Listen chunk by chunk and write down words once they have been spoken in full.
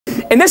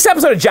In this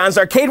episode of John's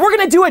Arcade, we're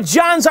going to do a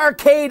John's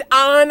Arcade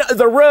on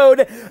the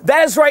road.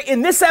 That is right.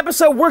 In this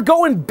episode, we're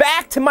going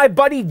back to my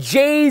buddy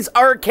Jay's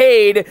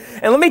Arcade.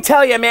 And let me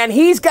tell you, man,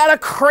 he's got a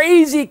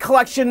crazy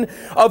collection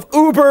of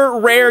uber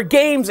rare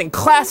games and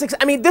classics.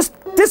 I mean, this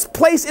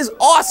place is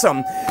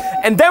awesome.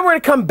 And then we're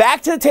going to come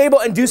back to the table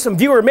and do some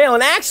viewer mail.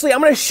 And actually,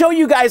 I'm going to show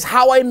you guys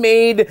how I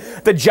made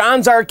the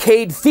John's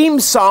Arcade theme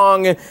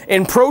song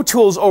in Pro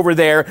Tools over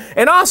there.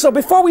 And also,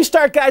 before we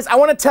start, guys, I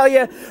want to tell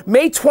you,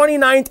 May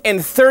 29th and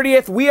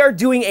 30th, we are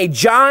doing a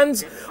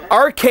John's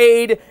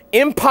Arcade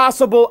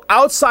Impossible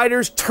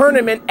Outsiders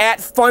Tournament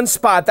at Fun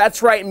Spot.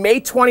 That's right, May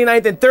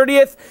 29th and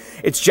 30th.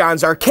 It's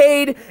John's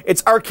Arcade,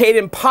 it's Arcade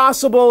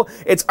Impossible,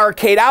 it's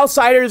Arcade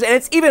Outsiders, and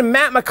it's even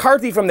Matt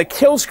McCarthy from the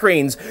Kill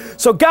Screens.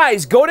 So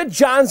guys, go to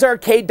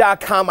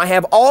johnsarcade.com. I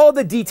have all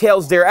the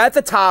details there at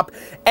the top.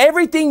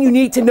 Everything you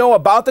need to know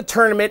about the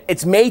tournament.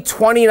 It's May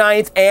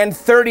 29th and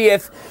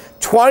 30th,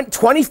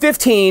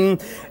 2015.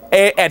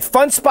 At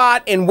Fun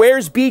Spot in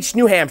Wares Beach,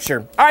 New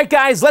Hampshire. All right,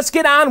 guys, let's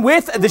get on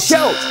with the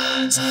show.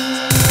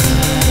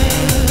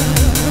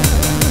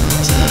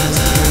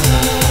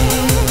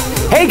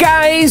 Hey,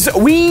 guys,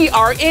 we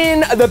are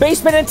in the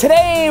basement, and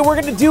today we're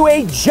going to do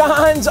a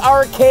John's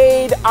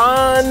Arcade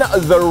on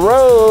the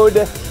road.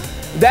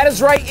 That is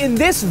right. In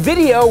this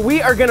video,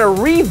 we are going to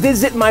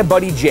revisit my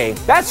buddy Jay.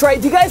 That's right.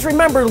 If you guys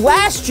remember,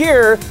 last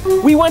year,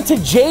 we went to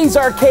Jay's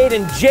Arcade,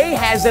 and Jay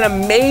has an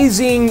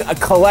amazing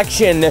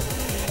collection.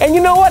 And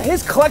you know what?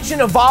 His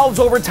collection evolves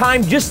over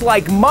time just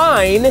like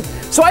mine.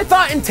 So I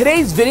thought in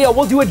today's video,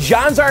 we'll do a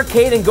John's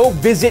Arcade and go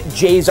visit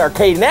Jay's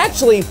Arcade. And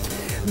actually,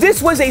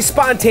 this was a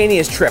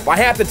spontaneous trip, I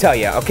have to tell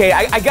you, okay?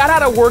 I got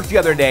out of work the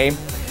other day,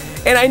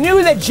 and I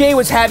knew that Jay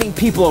was having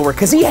people over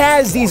because he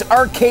has these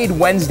Arcade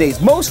Wednesdays,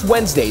 most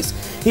Wednesdays.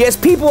 He has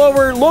people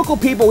over, local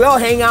people, we all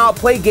hang out,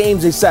 play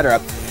games, etc.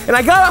 And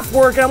I got off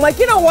work, and I'm like,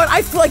 you know what?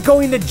 I feel like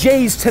going to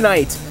Jay's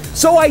tonight.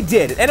 So I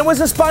did, and it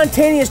was a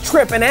spontaneous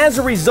trip, and as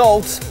a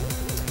result,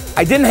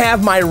 I didn't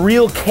have my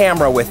real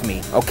camera with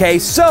me, okay?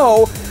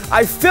 So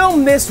I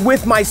filmed this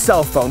with my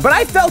cell phone, but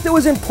I felt it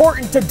was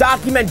important to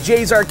document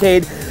Jay's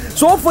Arcade,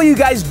 so hopefully you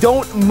guys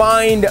don't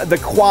mind the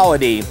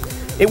quality.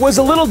 It was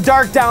a little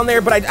dark down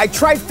there, but I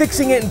tried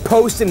fixing it in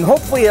post, and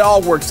hopefully it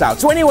all works out.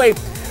 So anyway,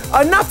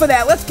 enough of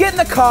that. Let's get in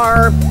the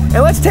car,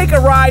 and let's take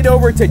a ride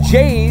over to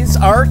Jay's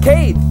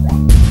Arcade.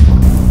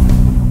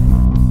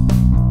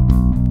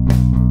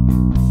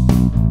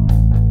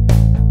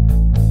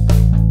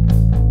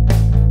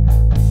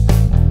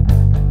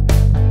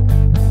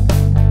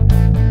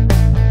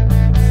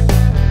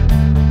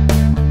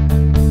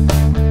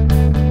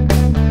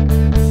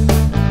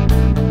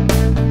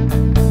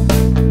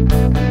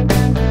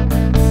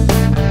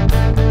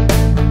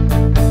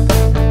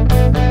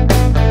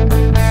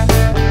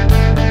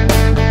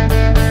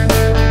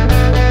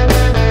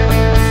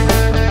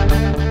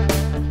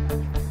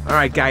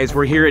 All right, guys,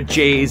 we're here at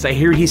Jay's. I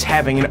hear he's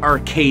having an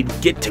arcade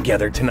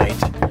get-together tonight.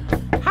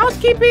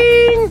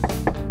 Housekeeping!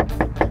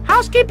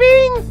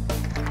 Housekeeping!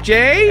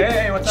 Jay?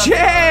 Hey, what's up?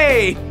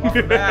 Jay!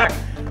 Welcome back.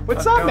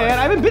 What's up, man?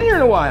 I haven't been here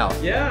in a while.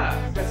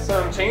 Yeah, got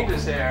some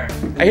changes here.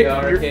 I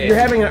hear you're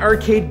having an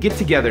arcade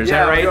get-together, is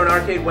that right? Yeah, we're doing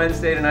Arcade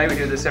Wednesday tonight. We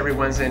do this every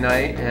Wednesday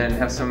night and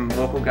have some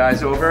local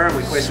guys over.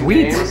 We play some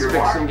games,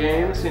 fix some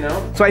games, you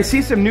know. So I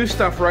see some new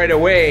stuff right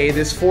away.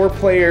 This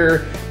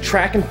 4-player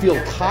track and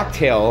field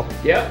cocktail,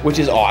 which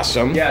is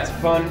awesome. Yeah, it's a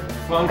fun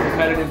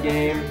competitive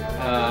game.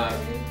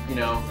 You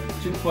know,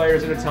 2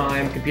 players at a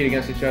time compete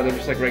against each other,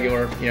 just like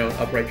regular, you know,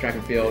 upright track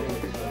and field.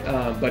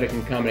 But it can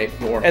accommodate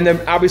 4. And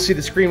then obviously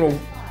the screen will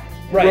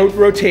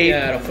rotate.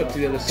 Yeah, it'll flip to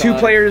the other side. 2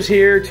 players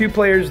here, 2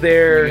 players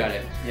there. You got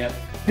it. Yep.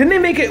 Didn't they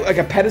make it like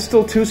a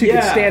pedestal too, so you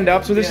could stand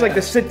up? So this is like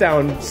the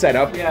sit-down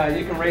setup. Yeah,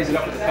 you can raise it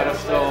up with the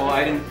pedestal.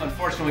 I didn't,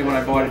 unfortunately, when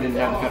I bought it, didn't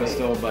have a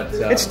pedestal, but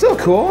it's still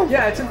cool.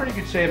 Yeah, it's in pretty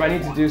good shape. I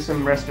need to do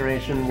some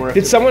restoration work.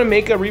 Did someone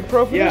make a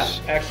repro for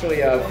this? Yeah, actually,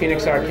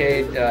 Phoenix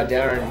Arcade,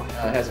 Darren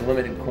has a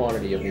limited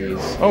quantity of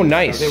these. Oh,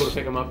 nice. I was able to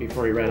pick them up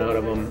before he ran out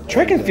of them.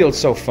 Track and field's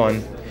so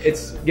fun. It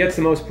gets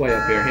the most play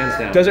up here, hands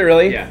down. Does it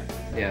really? Yeah.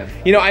 Yeah.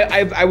 You know,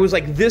 I was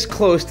like this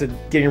close to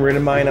getting rid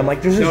of mine. I'm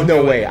like, there's just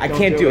no way. I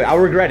can't do it. I'll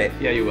regret it.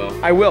 Yeah, you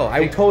will. I will.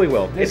 I totally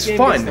will. It's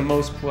fun. Gets the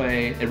most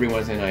play every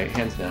Wednesday night,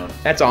 hands down.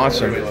 That's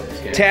awesome.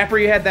 Tapper,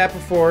 you had that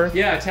before?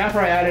 Yeah, Tapper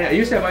I added. I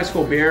used to have ice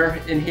cold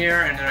beer in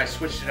here, and then I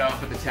switched it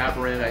up with the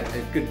Tapper in.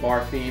 A good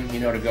bar theme,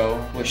 you know, to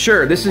go with.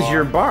 Sure, this is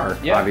your bar,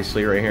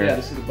 obviously, right here. Yeah,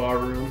 this is the bar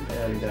room.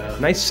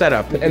 And nice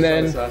setup. And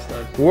then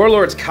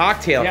Warlord's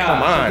Cocktail,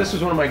 come on. So this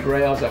was one of my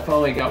grails. I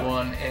finally got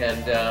one,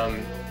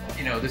 and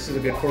you know, this is a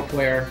good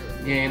 4-player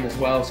game as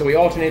well. So we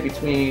alternate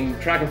between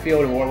track and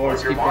field and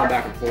Warlords, keep going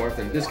back and forth,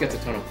 and this gets a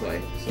ton of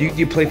play. So. Do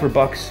you play for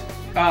bucks?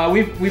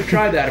 We've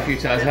tried that a few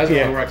times. It hasn't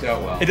really worked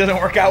out well. It doesn't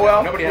work out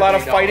well? Nobody a lot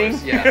of fighting?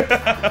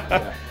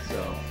 Yeah.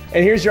 So.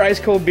 And here's your ice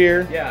cold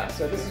beer. Yeah,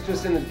 so this is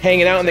just in the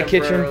hanging out in the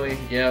kitchen.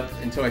 Yeah,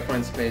 until I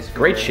find space.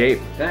 Great shape.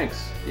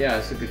 Thanks. Yeah,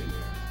 it's a good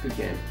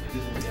game.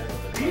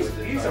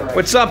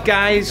 What's up,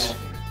 guys?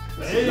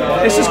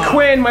 This is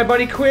Quinn, my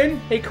buddy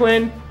Quinn. Hey,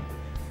 Quinn.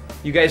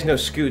 You guys know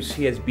Scoots.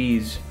 He has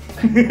bees.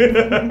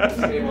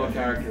 Stable of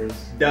characters.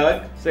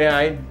 Doug. Say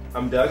hi.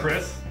 I'm Doug.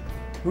 Chris.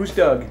 Who's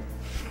Doug?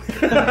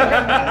 I'm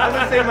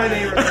gonna say my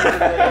name.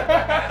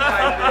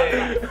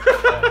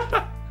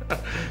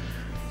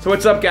 So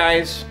what's up,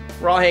 guys?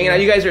 We're all hanging out.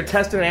 You guys are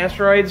testing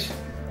asteroids.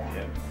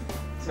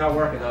 It's not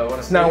working though.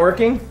 It's not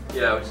working?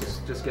 Yeah,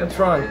 just get. What's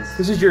wrong?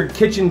 This is your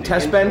kitchen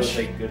test bench?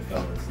 Like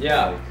Goodfellas.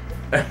 Yeah.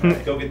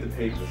 Go get the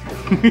pages.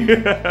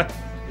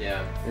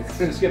 Yeah. It's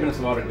just giving us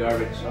a lot of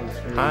garbage on the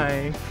screen.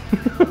 Hi.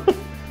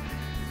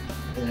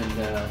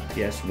 And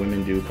Yes,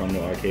 women do come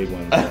to arcade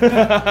ones. once in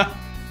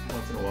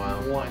a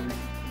while. One.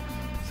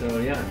 So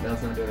yeah,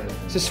 that's not doing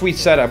anything. It's a sweet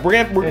setup.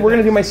 We're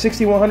gonna do my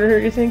 6100 here,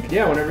 you think?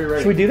 Yeah, whenever you're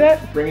ready. Should we do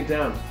that? Bring it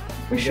down.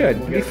 We should.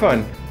 It'd be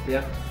fun.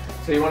 Yeah.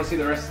 So you want to see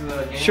the rest of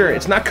the game? Sure.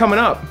 It's not coming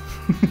up.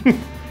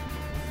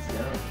 It's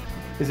down.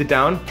 Is it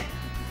down?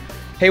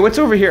 Hey, what's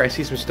over here? I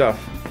see some stuff.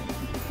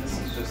 This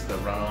is just the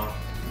runoff.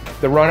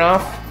 The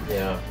runoff.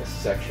 Yeah, this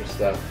is extra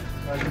stuff.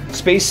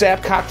 Space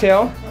Sap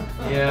cocktail.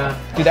 Yeah.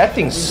 Dude, that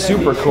thing's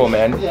super cool,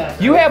 man.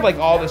 You have like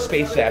all the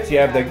Space Saps. You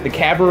have the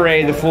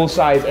cabaret, the full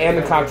size, and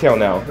the cocktail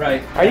now.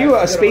 Right. Are you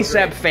a Space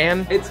Sap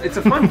fan? It's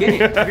a fun game.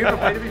 Have you ever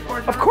played it before,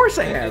 John? Of course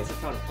I have. It's a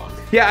ton of fun.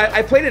 Yeah,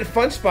 I played it at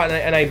Fun Spot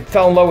and I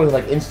fell in love with it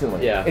like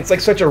instantly. Yeah. It's like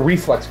such a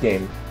reflex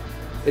game.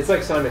 It's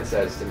like Simon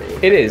Says to me.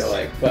 It is.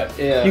 But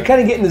yeah. You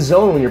kind of get in the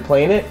zone when you're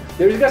playing it.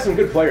 There's got some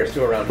good players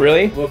too around.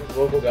 Really? Here.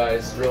 Local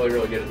guys, really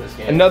good at this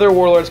game. Another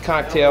Warlord's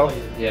cocktail.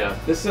 Yeah.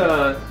 This is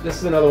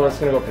another one that's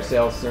gonna go for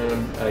sale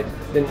soon. I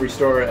didn't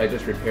restore it. I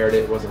just repaired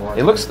it. It wasn't working.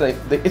 It looks like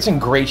it's in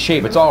great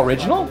shape. It's all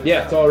original.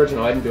 Yeah, it's all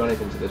original. I didn't do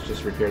anything to this.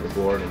 Just repaired the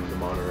board and the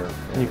monitor.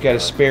 And you've got a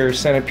spare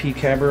Centipede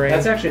Cabaret.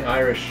 That's actually an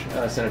Irish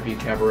Centipede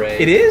Cabaret.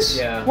 It is?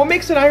 Yeah. What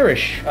makes it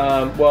Irish?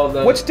 Well,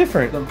 What's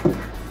different?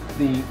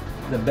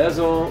 The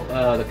bezel,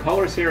 the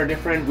colors here are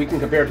different. We can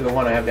compare it to the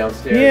one I have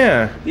downstairs.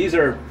 Yeah. These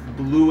are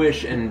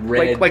bluish and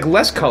red. Like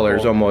less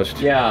colors almost.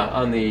 Yeah,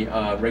 on the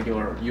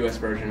regular US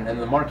version.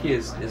 And the marquee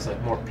is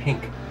like more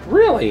pink.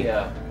 Really?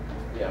 Yeah.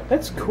 Yeah.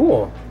 That's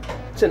cool.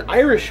 It's an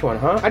Irish one,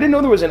 huh? I didn't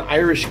know there was an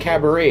Irish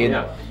Cabaret.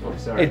 Yeah. Oh,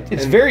 sorry.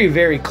 It's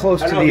very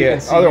close to I don't know if you the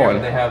can see other here, one.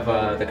 but they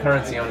have the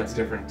currency on it's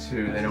different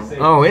too. They don't.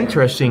 Oh,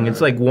 interesting.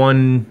 It's like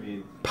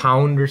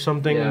 £1 or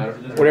something. Yeah.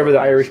 Whatever the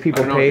Irish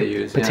people I don't know pay. what they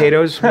use, yeah.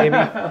 Potatoes, maybe.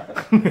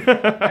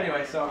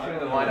 Anyway, so I'll show you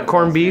the lineup.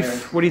 Corned beef.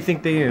 downstairs. What do you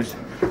think they use?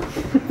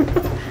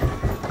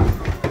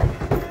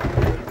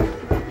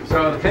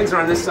 So the pins are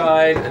on this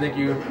side. I think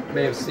you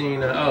may have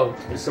seen. Oh,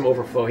 there's some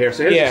overflow here.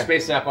 So here's the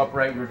Space Sap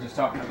upright we were just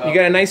talking about. You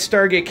got a nice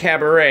Stargate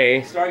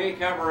Cabaret. Stargate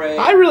Cabaret.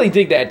 I really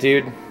dig that,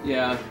 dude.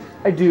 Yeah,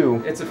 I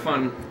do. it's a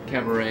fun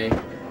cabaret.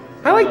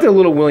 I like the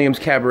little Williams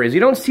Cabarets. You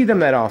don't see them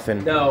that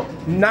often. No,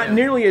 Not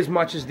nearly as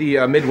much as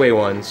the Midway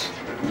ones.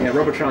 yeah,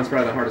 Robotron's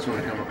probably the hardest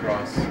one to come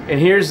across. And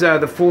here's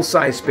the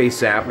full-size Space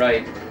Sap.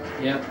 Right.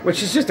 Yeah.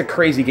 Which is just a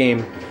crazy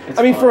game. It's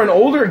I mean, fun. for an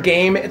older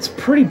game, it's a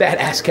pretty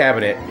badass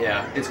cabinet.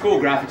 Yeah, it's cool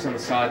graphics on the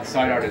side. The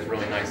side art is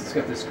really nice. It's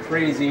got this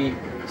crazy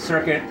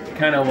circuit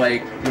kind of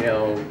like,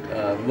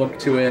 look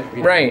to it. You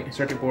know, Right.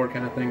 Circuit board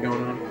kind of thing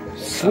going on.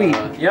 Sweet.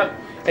 Yep.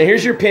 And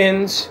here's your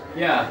pins.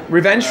 Yeah.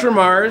 Revenge from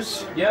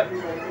Mars. Yep.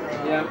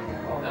 Yep.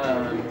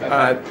 I've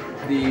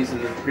had these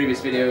in the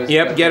previous videos.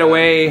 Yep, Got,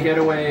 Getaway.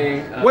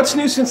 Getaway. What's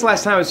new since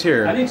last time I was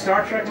here? I think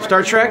Star Trek. might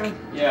Star be Trek? new.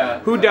 Yeah.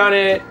 Who Done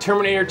It,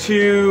 Terminator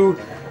 2,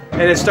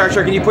 and then Star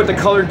Trek, and you put the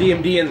color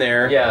DMD in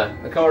there. Yeah,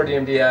 the color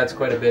DMD adds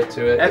quite a bit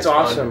to it. That's It's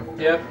fun. awesome.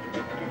 Yep.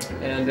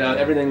 And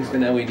everything's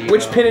been LED.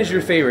 Which now. pin is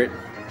your favorite?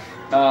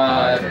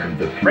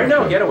 Right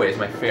now, Getaway is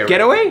my favorite.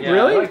 Getaway? Yeah,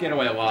 Really? I like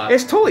Getaway a lot.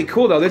 It's totally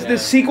cool though. This Yeah.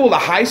 sequel to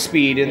High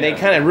Speed, and they Yeah.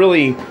 kind of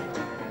really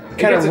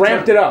gets a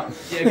ramped ton- it up.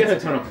 Yeah, it gets a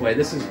ton of play.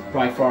 This is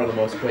by far the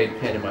most played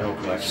pin in my whole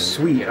collection.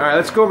 Sweet. All right,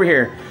 let's go over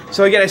here.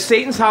 So we got a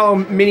Satan's Hollow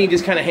mini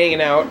just kind of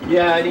hanging out.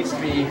 Yeah, it needs to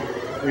be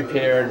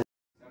repaired.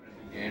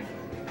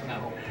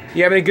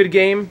 You having a good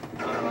game?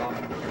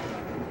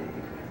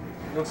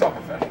 It looks all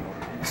professional.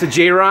 It's a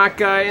J-Rock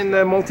guy in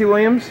the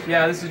Multi-Williams?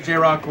 Yeah, this is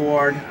J-Rock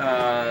board.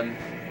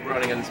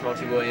 Running on this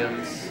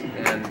Multi-Williams.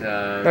 And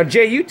Now,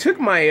 Jay, you took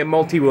my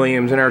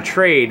Multi-Williams in our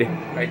trade.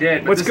 I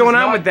did. But What's this going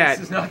is on not- with that?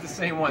 This is not the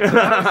same one. So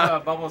that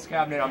was Bubbles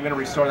cabinet. I'm going to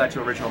restore that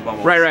to original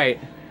Bubbles. Right.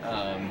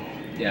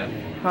 Yeah.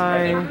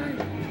 Hi.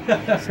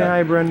 Say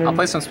hi, Brendan. I'll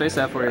play some Space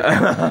App for you.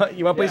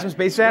 You want to play some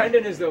Space App?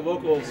 Brendan is the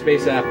local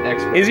Space App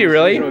expert. Is he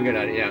really? He's really good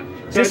at it, yeah.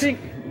 So I think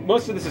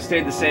most of this has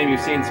stayed the same.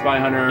 You've seen Spy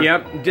Hunter.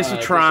 Yep,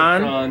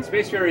 Discitron.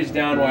 Space Ferry's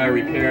down while I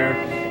repair.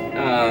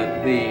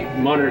 The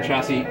monitor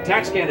chassis.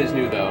 Tac-Scan is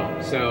new though,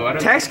 so I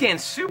don't.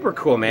 Tac-Scan's super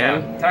cool,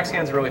 man. Yeah,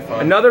 Tac-Scan's really fun.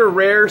 Another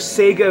rare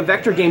Sega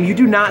vector game. You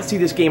do not see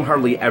this game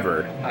hardly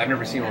ever. I've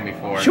never seen one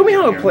before. Show me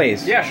how it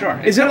plays. Yeah, sure.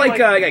 Is it like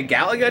a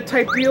Galaga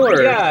type deal,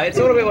 or? Yeah, it's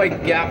a little bit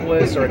like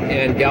Gapless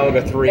and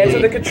Galaga 3. And so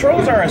the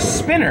controls are a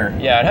spinner.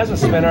 Yeah, it has a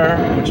spinner,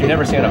 which you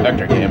never see on a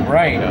vector game.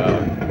 Right.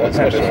 Well,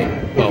 especially.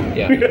 Well,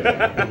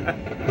 yeah.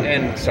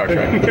 and Star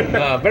Trek.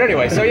 But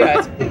anyway, so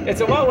yeah,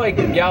 it's a lot like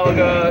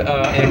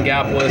Galaga and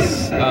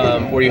Gapless,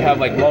 where you have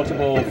like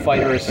multiple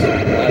fighters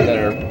that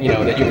are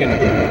that you can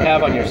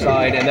have on your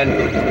side, and then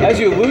as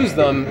you lose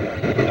them,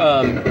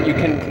 you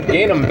can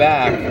gain them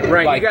back.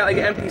 Right, you got like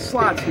empty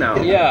slots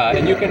now. Yeah,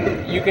 and you've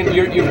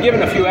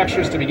given a few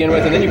extras to begin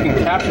with, and then you can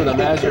capture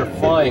them as you're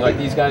flying, like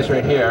these guys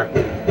right here.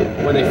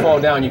 When they fall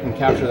down, you can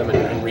capture them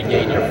and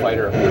regain your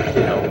fighter,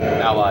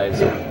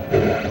 allies.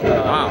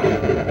 Wow.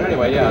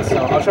 Anyway, yeah, so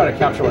I'll try to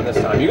capture one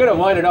this time. You're going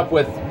to line it up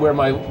with where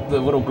the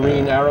little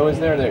green arrow is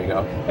there. There you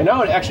go. And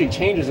now it actually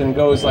changes and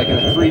goes like in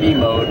a 3D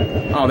mode.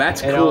 Oh,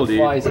 that's cool, dude. And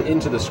it flies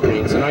into the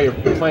screen, so now you're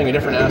playing a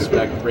different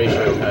aspect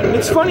ratio kind of.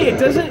 It's funny,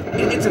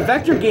 it's a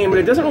vector game, but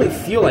it doesn't really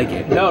feel like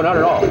it. No, not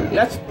at all.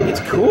 It's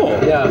cool.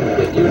 Yeah,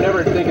 you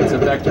never think it's a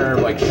vector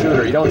like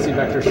shooter. You don't see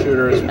vector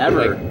shooters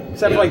ever.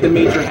 Except for like the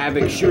Major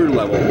Havoc shooter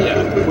level.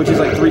 Yeah. Which is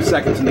like 3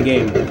 seconds in the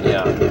game.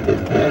 Yeah.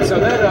 And so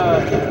then,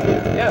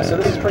 so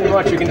this is pretty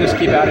much, you can just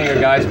keep adding your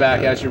guys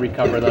back as you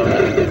recover them.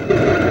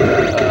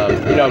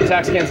 And,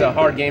 Tac-Scan's a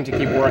hard game to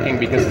keep working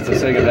because it's a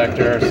SEGA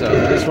vector, so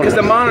this one... Because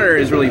the monitor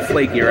is really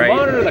flaky, right? The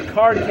monitor, the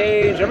card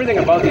cage, everything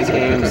about these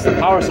games, the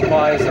power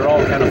supplies, they're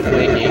all kind of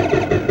flaky.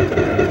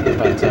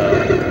 But,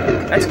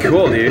 that's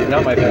cool, dude.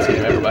 Not my best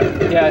game ever, but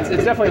yeah,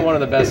 it's definitely one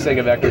of the best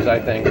SEGA vectors,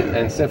 I think.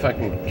 And see if I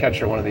can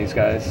capture one of these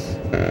guys.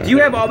 Do you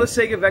have all the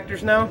SEGA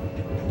vectors now?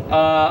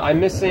 I'm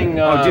missing...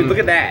 oh, dude, look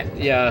at that.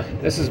 Yeah,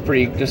 this is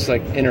pretty, just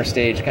like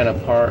interstage kind of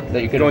part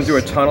that you could... Going through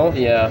a tunnel?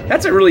 Yeah.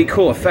 That's a really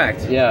cool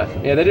effect. Yeah,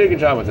 they did a good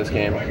job with this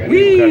game.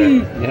 Whee!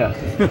 Yeah.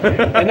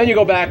 And then you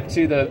go back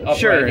to the upright,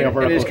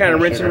 vertical. And just kind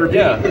of rinse and repeat.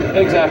 Yeah,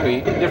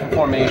 exactly. Different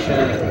formation,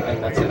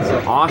 and that's it.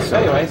 So,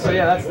 awesome. Anyway, so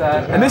yeah, that's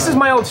that. And this is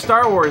my old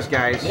Star Wars,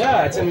 guys.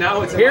 Yeah,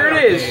 now it's here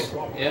it is.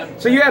 Yeah.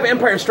 So you have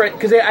Empire Strikes,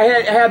 because I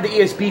have the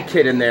ESP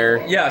kit in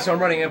there. Yeah, so I'm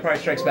running Empire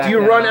Strikes Back. Do you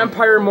run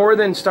Empire more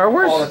than Star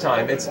Wars? All the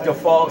time. It's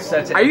default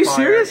set to Empire. Are you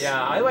serious?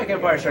 Yeah, I like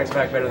Empire Strikes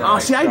Back better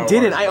than see, I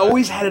didn't. I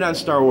always had it on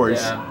Star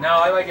Wars. Yeah, no,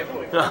 I like it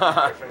more.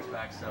 Empire Strikes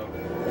Back, so...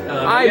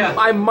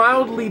 I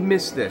mildly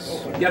miss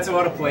this. That's a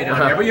lot of play down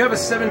here, but you have a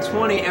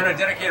 720 and a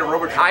dedicated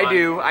Robotron.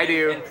 I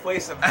do. In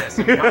place of this.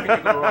 How can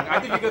you go wrong? I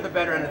think you got the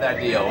better end of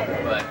that deal,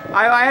 but...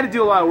 I had to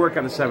do a lot of work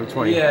on the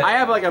 720. Yeah. I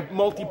have like a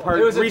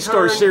multi-part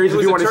restore series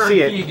if you want to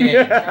see it.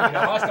 Game.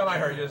 Last time I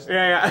heard you.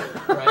 Yeah.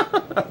 Right?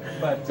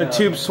 But, the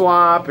tube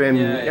swap and...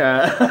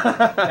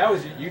 that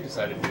was you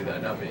decided to do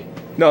that, not me.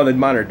 No, the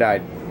monitor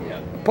died. Yeah.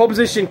 Pole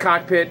position,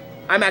 cockpit.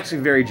 I'm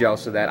actually very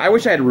jealous of that. I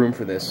wish I had room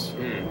for this.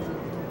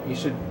 You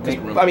should make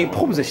room. I mean,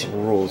 pole position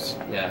rules.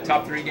 Yeah,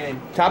 top 3 game.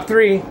 Top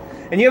 3.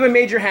 And you have a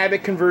Major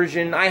Havoc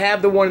conversion. I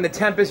have the one in the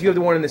Tempest. You have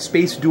the one in the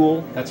Space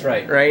Duel. That's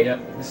right. Right?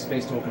 Yep, the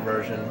Space Duel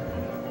conversion.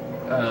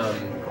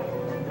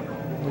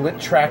 Lit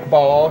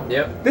trackball.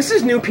 Yep. This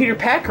is new Peter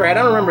Pack Rat.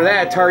 I don't remember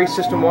that. Atari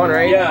System 1,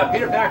 right? Yeah,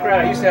 Peter Pack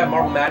Rat. I used to have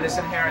Marble Madness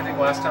in here, I think,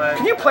 last time.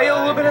 Can you play a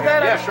little bit of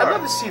that? Yeah, sure. I'd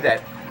love to see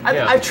that.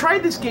 I've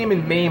tried this game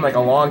in MAME like a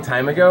long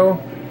time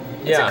ago.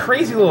 It's a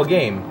crazy little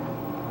game.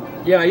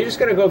 Yeah, you're just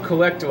gonna go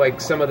collect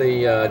like some of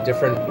the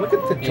different. Look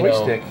at the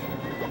joystick.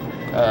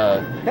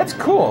 That's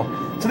cool.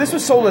 So this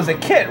was sold as a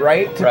kit,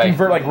 right? To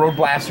convert like Road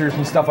Blasters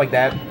and stuff like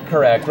that.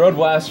 Correct. Road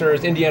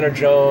Blasters, Indiana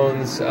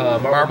Jones,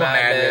 Marble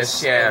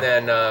Madness, yeah.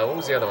 And then what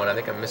was the other one? I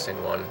think I'm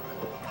missing one.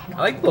 I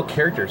like the little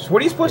characters.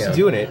 What are you supposed to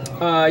do in it?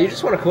 You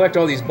just want to collect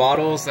all these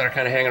bottles that are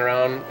kind of hanging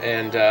around,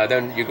 and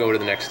then you go to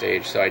the next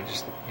stage. So I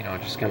just,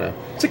 just kind of...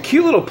 It's a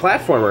cute little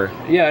platformer.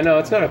 Yeah, no,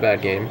 it's not a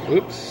bad game.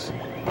 Oops.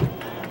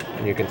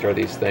 And you can throw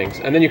these things.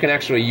 And then you can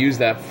actually use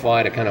that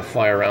fly to kind of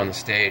fly around the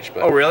stage.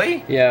 But, oh,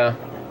 really? Yeah.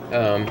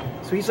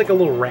 So he's like a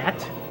little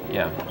rat?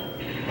 Yeah.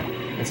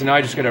 And so now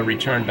I just got to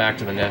return back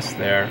to the nest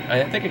there.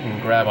 I think I can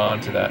grab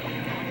onto that.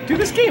 Dude,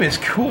 this game is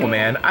cool,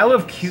 man. I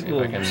love cute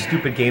little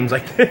stupid games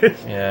like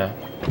this. Yeah.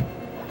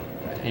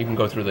 You can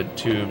go through the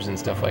tubes and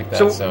stuff like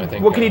that. So I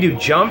think, what can you do?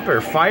 Jump or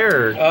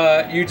fire?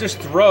 Or? You just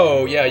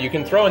throw. Yeah, you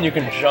can throw and you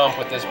can jump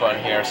with this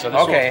button here. So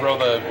this will throw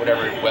the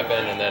whatever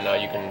weapon, and then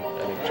you can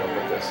jump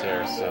with this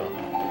here.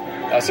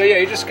 So yeah,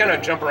 you just kind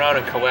of jump around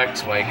and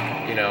collect like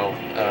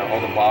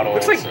all the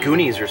bottles. Looks like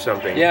Goonies or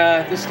something.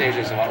 Yeah, this stage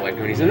is a lot like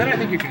Goonies, and then I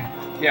think you can.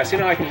 Yeah, see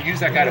now I can use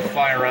that guy to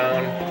fly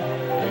around.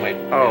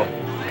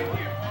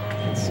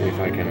 Let's see if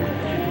I can.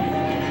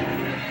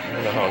 I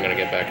don't know how I'm gonna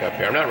get back up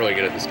here. I'm not really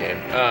good at this game.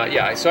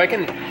 Yeah, so I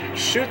can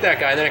shoot that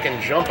guy, and then I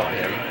can jump on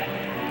him.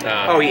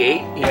 Oh, he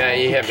ate? Yeah,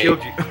 he hit me.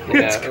 Killed you.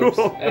 Yeah, that's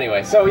cool.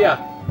 Anyway, so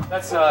yeah,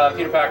 that's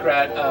Peter Pack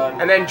Rat.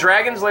 And then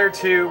Dragon's Lair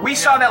 2. We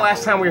saw that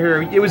last time we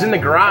were here. It was in the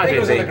garage, I think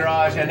it was in the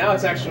garage, and now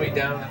it's actually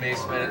down in the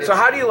basement. So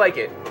how do you like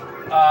it?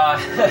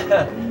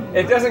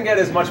 It doesn't get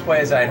as much play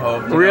as I'd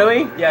hoped.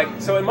 Really? Yeah,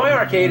 so in my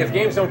arcade, if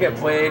games don't get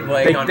played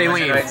like on Wednesday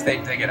leave. nights, they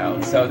get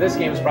out. So this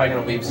game's probably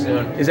going to leave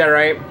soon. Is that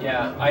right?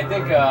 Yeah, I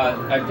think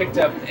I picked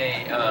up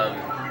a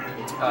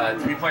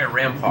 3-player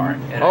Rampart.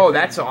 And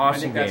that's an awesome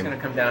I think game. That's going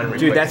to come down and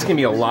Dude, that's going to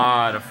be a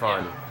lot of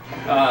fun.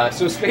 Yeah.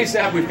 So Space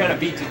App we've kind of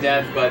beat to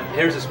death, but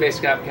here's a Space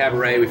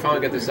Cabaret. We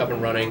finally got this up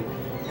and running.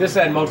 This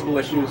had multiple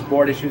issues,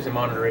 board issues and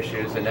monitor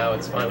issues, and now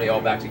it's finally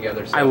all back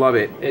together. So I love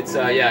it. It's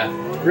yeah,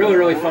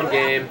 really fun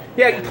game.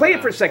 Yeah, and, play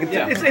it for a second.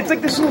 Yeah. It's like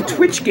this little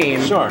Twitch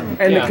game. Sure.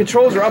 And the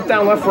controls are up,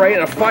 down, left, right,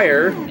 and a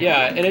fire.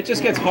 Yeah, and it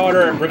just gets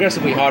harder,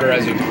 progressively harder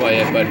as you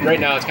play it. But right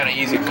now it's kind of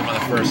easy because I'm on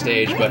the first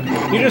stage. But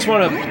you just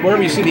want to,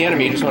 wherever you see the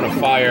enemy, you just want to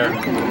fire,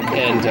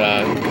 and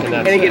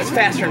that's and it gets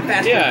faster and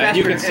faster yeah, and faster.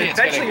 you can see and it's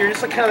eventually you're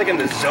just like kind of like in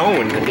the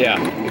zone.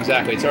 Yeah,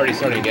 exactly. It's already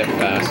starting to get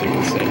fast. You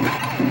can see.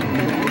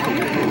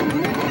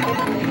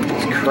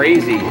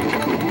 Crazy.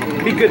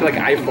 It'd be good like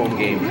iPhone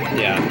game.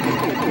 Yeah.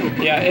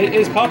 Yeah, it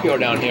is popular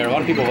down here. A lot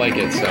of people like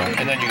it, so.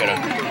 And then you gotta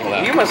pull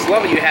out. You must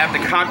love it. You have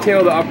the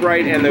cocktail, the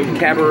upright, and the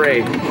cabaret.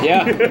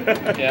 Yeah.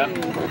 Yeah.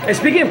 And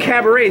speaking of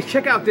cabarets,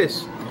 check out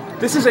this.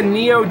 This is a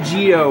Neo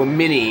Geo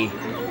Mini,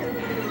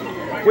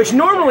 which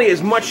normally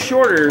is much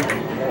shorter.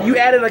 You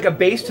added like a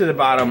base to the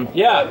bottom.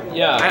 Yeah,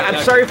 yeah.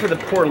 I'm sorry for the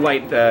poor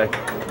light. Yeah.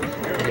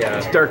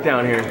 It's dark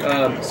down here.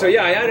 So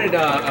yeah, I added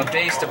a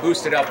base to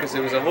boost it up because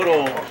it was a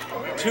little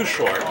too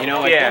short. You know,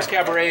 like most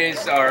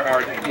cabarets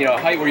are you know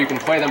height where you can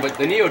play them, but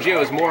the Neo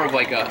Geo is more of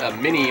like a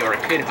mini or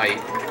a kid height,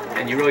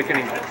 and you really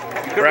couldn't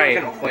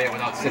really play it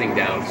without sitting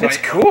down. So it's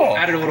cool.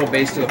 Added a little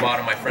base to the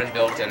bottom. My friend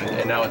built,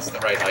 and now it's the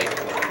right height.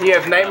 You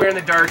have Nightmare in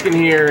the Dark in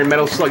here and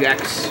Metal Slug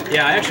X.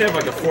 Yeah, I actually have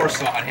like a 4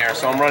 slot here,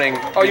 so I'm running.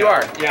 Oh, you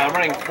are? Yeah, I'm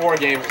running 4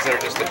 games instead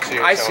of just the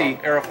 2. I so see.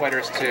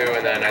 Aerofighters 2,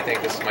 and then I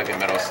think this might be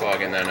Metal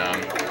Slug, and then I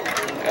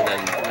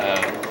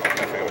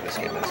forget what this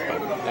game is, but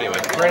anyway.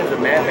 Friends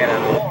of Madman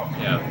on it.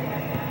 Yeah.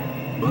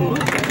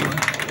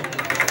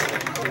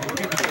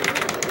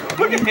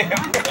 Look at him!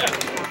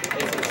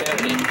 It's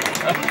insanity.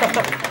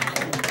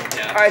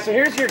 Yeah. Alright, so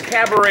here's your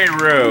cabaret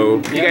row.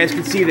 You guys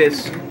can see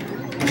this.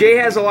 Jay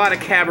has a lot of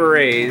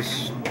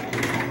cabarets.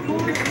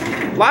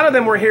 A lot of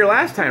them were here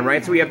last time,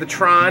 right? So we have the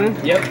Tron.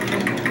 Yep.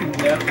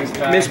 Yep.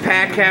 Miss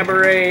Pack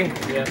Cabaret.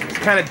 Yep. It's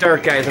kind of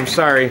dark, guys. I'm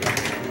sorry.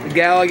 The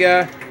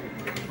Galaga.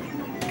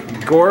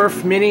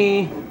 Gorf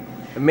Mini.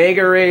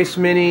 Mega Race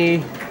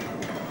Mini.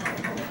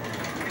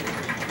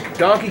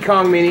 Donkey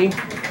Kong Mini.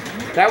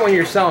 That one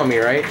you're selling me,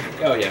 right?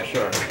 Oh yeah,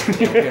 sure.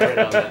 Yeah, right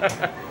on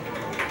that.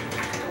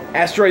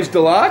 Asteroids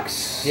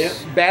Deluxe. Yep.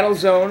 Battle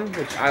Zone,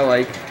 which I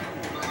like.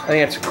 I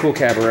think that's a cool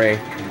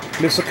cabaret.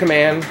 Missile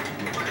Command.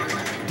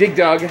 Dig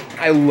Dug.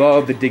 I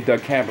love the Dig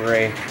Dug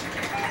Cabaret.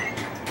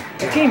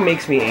 That game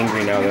makes me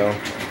angry now, though.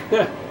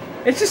 Yeah.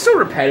 It's just so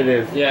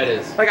repetitive. Yeah, it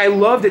is. Like, I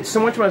loved it so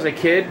much when I was a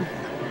kid.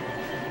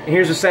 And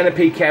here's a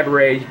Centipede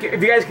Cabaret.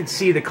 If you guys could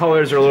see, the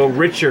colors are a little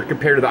richer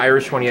compared to the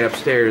Irish one you had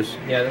upstairs.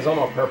 Yeah, there's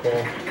almost purple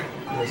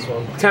in this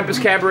one.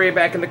 Tempest Cabaret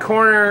back in the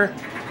corner.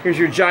 Here's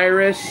your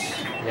Gyrus.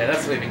 Yeah,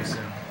 that's leaving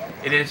soon.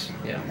 It is?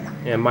 Yeah.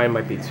 Yeah, mine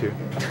might be too.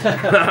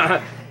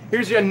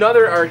 Here's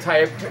another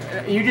R-Type.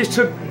 You just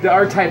took the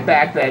R-Type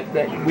back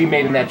that we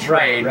made in that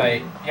trade.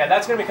 Right. Yeah,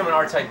 that's going to become an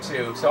R-Type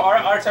 2. So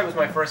R-Type was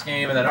my first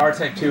game, and then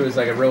R-Type 2 is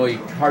like a really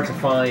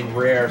hard-to-find,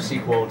 rare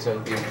sequel to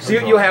the original. So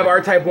you'll have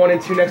R-Type 1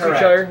 and 2 next to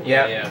each other?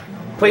 Yeah.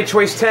 Play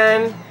Choice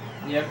 10.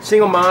 Yep.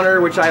 Single monitor,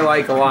 which I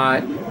like a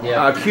lot.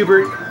 Yeah.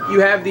 Cubert. You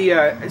have the,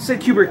 it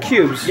said Cubert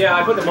Cubes. Yeah,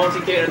 I put the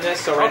multi-kit in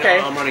this, so right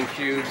now I'm running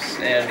cubes,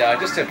 and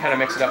just to kind of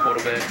mix it up a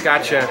little bit.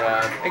 Gotcha.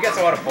 And, it gets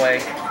a lot of play.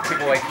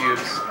 People like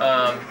cubes.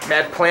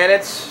 Mad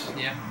Planets.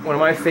 Yeah. One of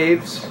my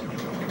faves.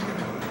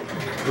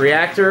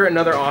 Reactor,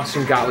 another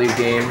awesome Gottlieb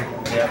game.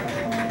 Yep.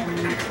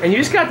 And you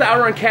just got the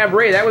Outrun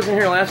Cabaret. That wasn't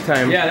here last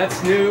time. Yeah,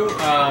 that's new.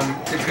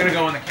 It's going to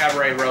go in the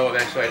cabaret row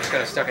eventually. I just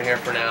got it stuck in here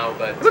for now,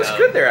 but it looks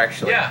good there,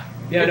 actually. Yeah.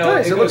 Yeah, it no,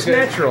 does. It looks good.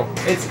 natural.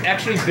 It's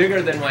actually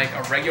bigger than like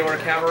a regular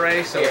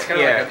cabaret, so it's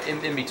kind of like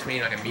in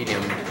between, like a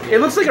medium.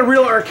 It looks like a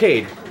real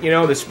arcade. You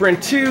know, the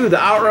Sprint 2, the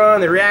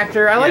Outrun, the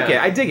Reactor. I like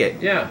it. I dig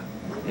it. Yeah.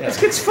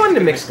 It's fun to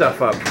mix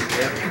stuff up.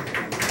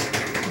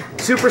 Yeah.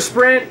 Super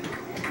Sprint,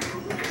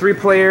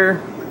 3-player,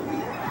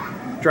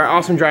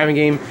 awesome driving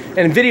game,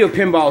 and video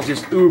pinball is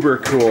just uber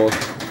cool.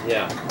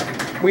 Yeah.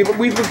 We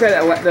looked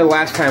at it the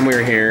last time we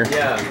were here.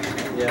 Yeah.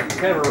 Yeah. It's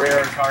kind of a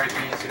rare Atari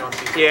piece. You don't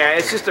see. Yeah,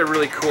 it's just a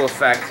really cool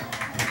effect.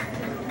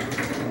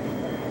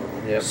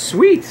 Yep.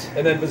 Sweet.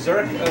 And then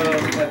Berserk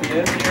at the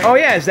end here. Oh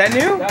yeah, is that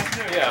new? That's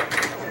new, yeah.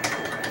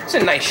 It's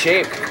in nice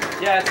shape.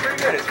 Yeah, it's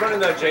pretty good. It's running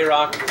the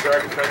J-Rock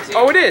Berserk Frenzy.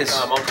 Oh, it is?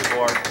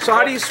 Multi-board. So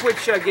how do you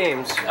switch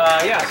games?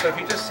 Yeah, so if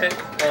you just hit,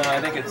 I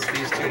think it's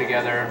these two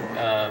together,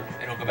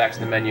 it'll go back to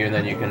the menu and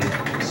then you can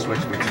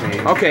switch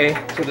between. Okay.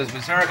 So there's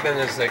Berserk, then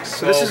there's like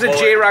So this is a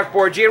J-Rock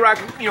board. J-Rock,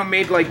 you know,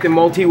 made like the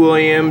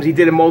multi-Williams. He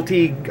did a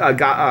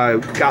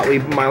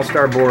multi-Gottlieb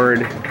Milestar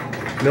board.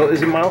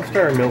 Is it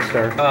Milestar or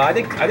Milstar? I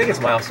think it's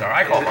Milestar.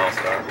 I call it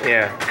Milestar.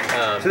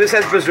 Yeah. So this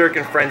has Berserk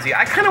and Frenzy.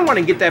 I kind of want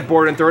to get that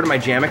board and throw it in my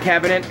JAMA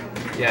cabinet.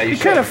 Yeah, It'd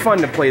be kind of fun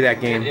to play that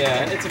game.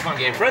 Yeah, it's a fun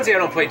game. Frenzy I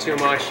don't play too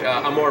much.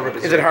 I'm more of a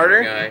Berserk Is it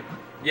harder? guy.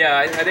 Yeah,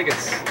 I think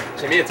it's,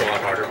 to me it's a lot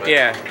harder. But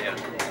yeah.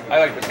 I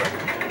like Berserk.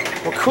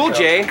 Well, cool,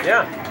 Jay.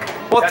 Yeah.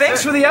 Well,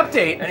 thanks for the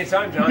update.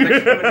 Anytime, John.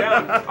 Thanks for coming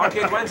down.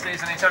 Arcade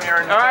Wednesdays, anytime you're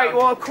in town. All right,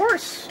 well, of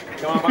course.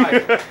 Go on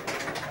by.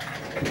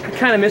 I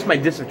kind of missed my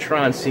Disc of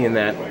Tron seeing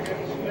that.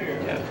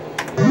 Yeah.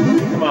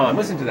 come on,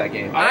 listen to that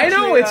game. I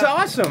know, it's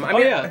awesome. I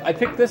mean, yeah, I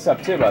picked this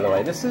up too, by the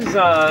way. This is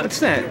what's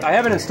that? I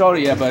haven't installed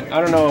it yet, but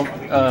I don't know.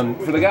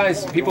 For the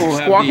guys, people who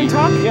have Squawk and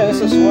Talk? Yeah,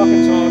 this is Squawk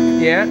and Talk.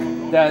 Yeah.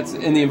 That's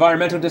in the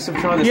environmental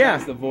discipline. This Yeah.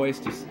 has the voice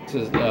to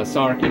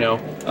Sark, you know.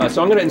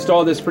 So I'm going to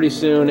install this pretty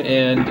soon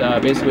and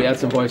basically add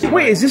some voice to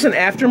Wait, is this an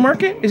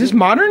aftermarket? Is this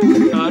modern?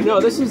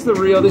 no, this is the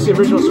real, this is the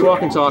original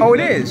Squawk and Talk. Oh,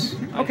 it is?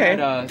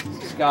 Okay. I had,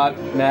 Scott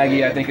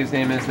Maggie, I think his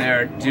name is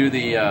there, do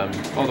the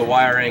all the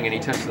wiring, and he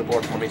tested the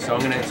board for me. So I'm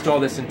going to install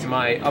this into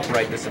my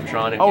upright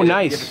Disciptron and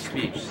nice. give it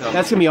speech. So.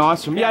 That's going to be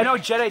awesome. Yeah, I know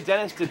Jedi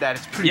Dennis did that.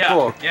 It's pretty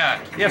cool. Yeah,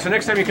 so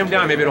next time you come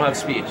down, maybe it'll have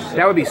speech. So.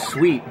 That would be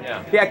sweet.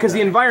 Yeah, because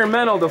the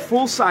environmental, the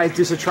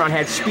full-size Discitron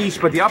had speech,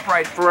 but the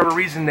upright, for whatever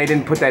reason, they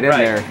didn't put that in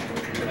there.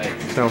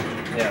 Right. So,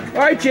 yeah.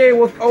 All right, Jay.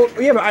 Well,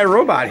 we have an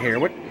iRobot here.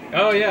 What?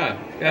 Oh yeah,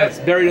 it's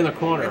buried in the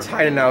corner. It's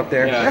hiding out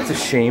there. Yeah. That's a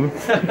shame.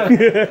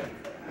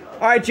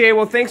 All right, Jay.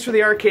 Well, thanks for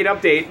the arcade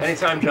update.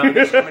 Anytime, John.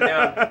 Thanks for coming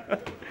down.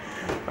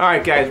 All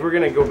right, guys. We're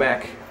gonna go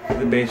back to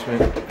the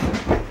basement.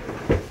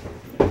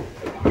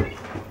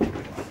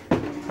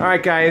 All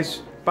right,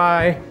 guys.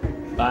 Bye.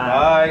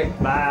 Bye.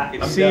 Bye.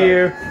 See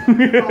you.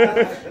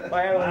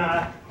 Bye,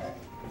 Ellen.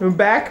 I'm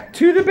back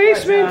to the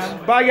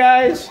basement. Bye,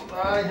 guys.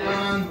 Bye,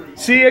 John.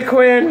 See you,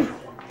 Quinn.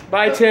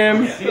 Bye,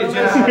 Tim. See you,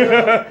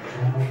 John.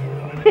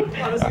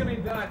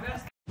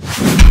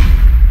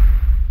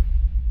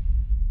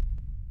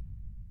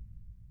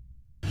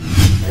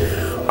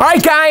 All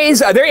right, guys,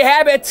 there you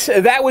have it.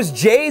 That was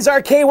Jay's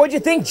Arcade. What'd you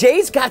think?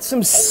 Jay's got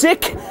some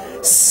sick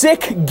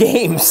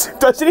games,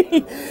 doesn't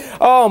he?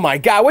 Oh my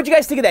God, what'd you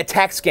guys think of that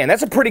Tac-Scan?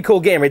 That's a pretty cool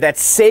game, right? That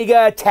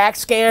SEGA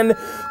Tac-Scan,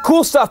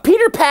 cool stuff.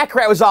 Peter Pack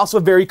Rat was also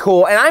very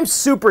cool, and I'm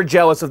super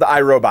jealous of the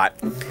I-Robot.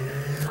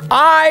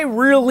 I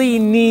really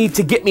need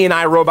to get me an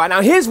I-Robot.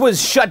 Now, his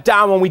was shut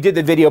down when we did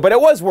the video, but it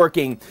was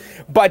working.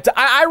 But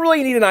I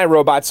really need an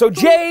I-Robot. So,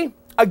 Jay,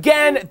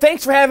 again,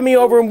 thanks for having me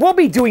over, and we'll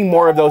be doing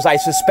more of those, I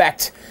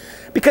suspect.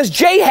 Because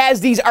Jay has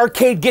these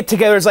arcade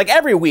get-togethers like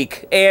every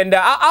week, and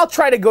I'll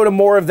try to go to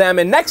more of them,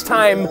 and next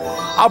time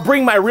I'll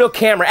bring my real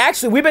camera.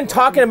 Actually, we've been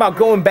talking about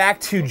going back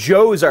to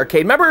Joe's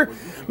arcade. Remember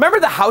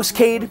the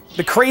Housecade?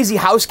 The crazy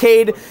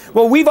Housecade?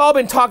 Well, we've all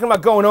been talking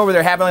about going over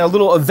there, having like a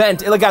little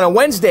event, like on a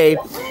Wednesday.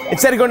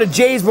 Instead of going to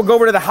Jay's, we'll go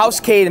over to the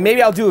Housecade, and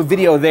maybe I'll do a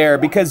video there,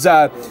 because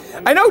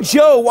I know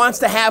Joe wants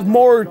to have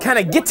more kind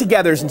of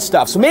get-togethers and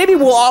stuff, so maybe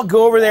we'll all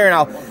go over there and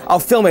I'll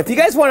film it. If you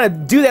guys want to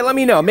do that, let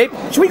me know. Maybe,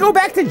 should we go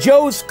back to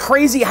Joe's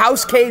crazy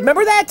Housecade?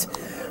 Remember that?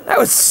 That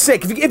was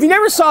sick. If you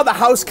never saw the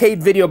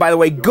Housecade video, by the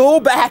way,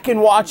 go back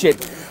and watch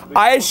it.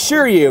 I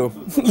assure you,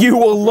 you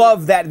will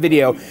love that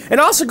video.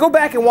 And also go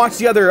back and watch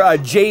the other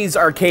Jay's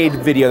Arcade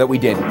video that we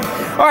did.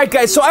 All right,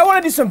 guys, so I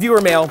want to do some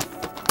viewer mail.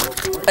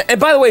 And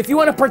by the way, if you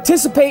want to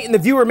participate in the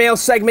viewer mail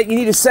segment, you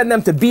need to send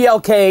them to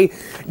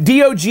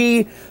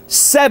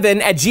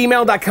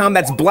blkdog7@gmail.com.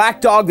 That's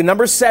blackdog, the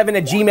number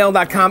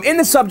 7@gmail.com. In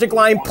the subject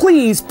line,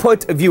 please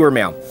put viewer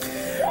mail.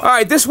 All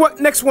right,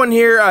 next one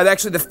here,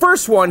 actually the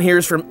first one here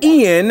is from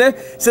Ian.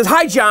 It says,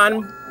 "Hi,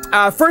 John.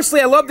 Firstly,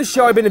 I love the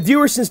show. I've been a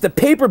viewer since the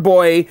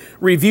Paperboy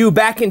review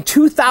back in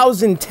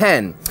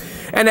 2010.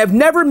 And have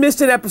never missed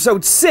an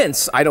episode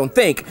since, I don't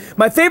think.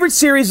 My favorite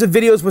series of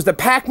videos was the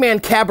Pac-Man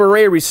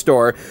Cabaret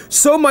Restore,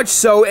 so much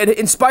so it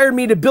inspired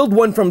me to build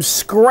one from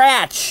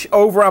scratch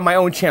over on my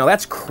own channel."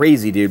 That's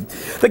crazy, dude.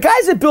 The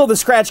guys that build the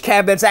scratch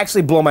cabinets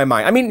actually blow my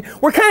mind. I mean,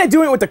 we're kind of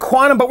doing it with the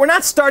Quantum, but we're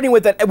not starting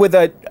with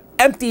a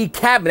empty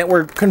cabinet.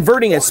 We're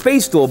converting a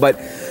Space Duel, but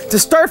to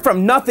start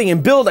from nothing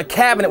and build a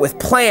cabinet with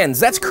plans,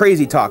 that's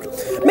crazy talk.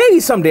 Maybe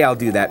someday I'll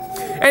do that.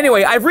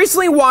 Anyway, I've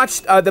recently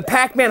watched the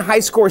Pac-Man High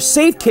Score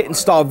Save Kit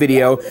install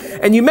video,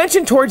 and you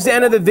mentioned towards the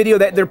end of the video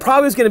that there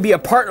probably is going to be a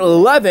part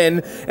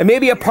 11 and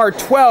maybe a part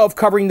 12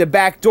 covering the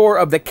back door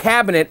of the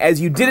cabinet,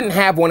 as you didn't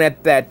have one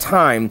at that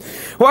time.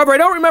 However, I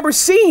don't remember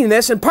seeing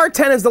this, and part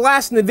 10 is the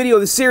last in the video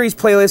of the series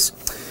playlist.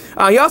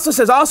 He also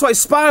says, "Also, I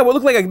spotted what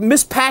looked like a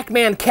Miss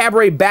Pac-Man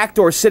Cabaret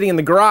backdoor sitting in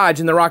the garage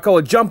in the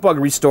Rockola Jump Bug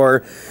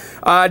Restore.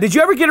 Did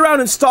you ever get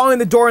around installing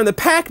the door in the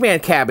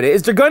Pac-Man cabinet?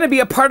 Is there going to be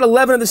a part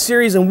 11 of the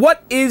series, and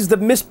what is the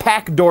Miss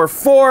Pac door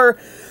for?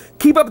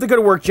 Keep up the good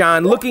work,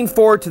 John. Looking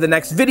forward to the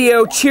next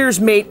video. Cheers,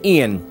 mate,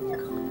 Ian."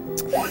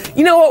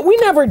 You know what? We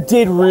never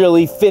did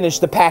really finish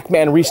the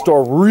Pac-Man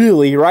Restore,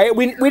 really, right?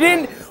 We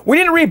didn't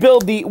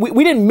rebuild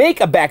we didn't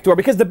make a back door,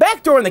 because the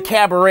back door in the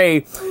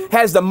Cabaret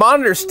has the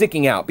monitor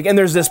sticking out, and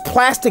there's this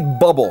plastic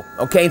bubble,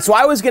 okay? And so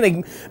I was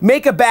going to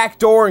make a back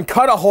door and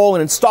cut a hole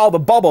and install the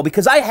bubble,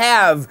 because I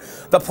have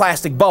the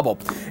plastic bubble.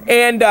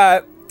 And,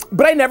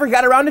 but I never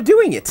got around to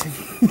doing it.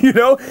 You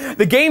know,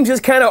 the game's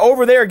just kind of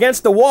over there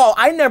against the wall.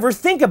 I never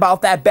think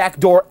about that back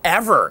door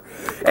ever.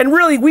 And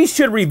really, we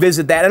should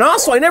revisit that. And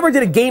also, I never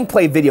did a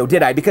gameplay video,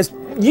 did I? Because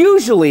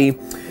usually,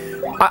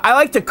 I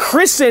like to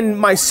christen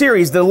my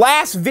series. The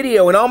last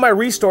video in all my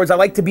restores, I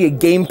like to be a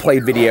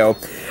gameplay video.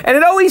 And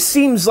it always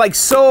seems like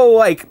so,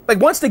 like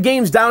once the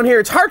game's down here,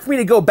 it's hard for me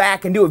to go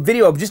back and do a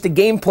video of just a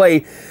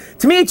gameplay.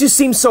 To me, it just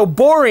seems so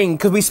boring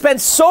because we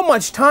spent so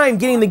much time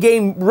getting the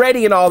game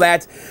ready and all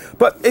that.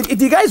 But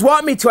if you guys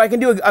want me to, I can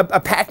do a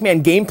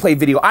Pac-Man gameplay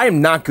video. I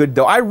am not good,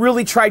 though. I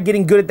really tried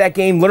getting good at that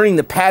game, learning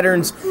the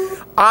patterns.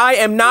 I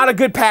am not a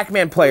good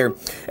Pac-Man player.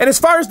 And as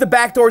far as the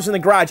back doors in the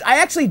garage, I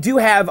actually do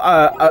have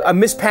a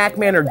Miss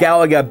Pac-Man or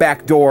Galaga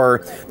back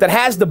door that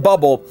has the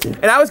bubble.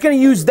 And I was going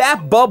to use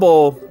that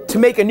bubble to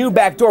make a new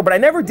back door, but I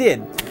never did.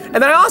 And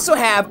then I also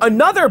have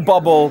another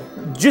bubble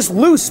just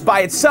loose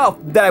by itself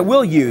that I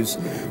will use.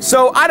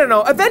 So, I don't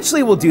know.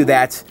 Eventually we'll do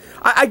that.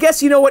 I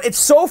guess, you know what? It's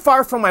so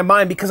far from my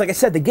mind because, like I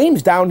said, the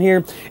game's down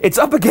here. It's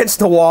up against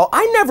the wall.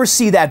 I never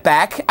see that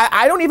back.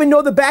 I don't even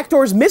know the back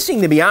door's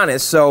missing, to be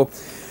honest. So,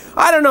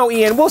 I don't know,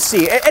 Ian. We'll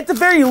see. At the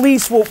very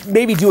least, we'll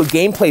maybe do a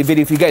gameplay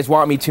video if you guys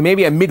want me to.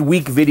 Maybe a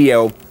midweek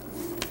video.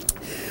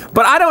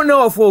 But I don't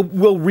know if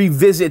we'll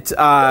revisit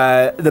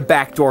the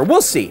back door.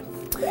 We'll see.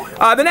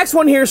 The next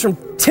one here is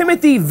from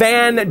Timothy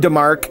Van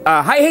DeMark.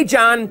 Hi, hey,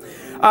 John.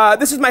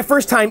 This is my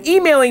first time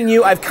emailing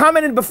you. I've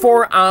commented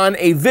before on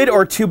a vid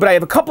or two, but I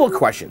have a couple of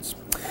questions.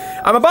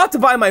 I'm about to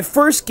buy my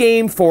first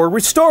game for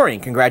restoring.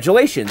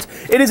 Congratulations.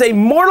 It is a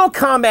Mortal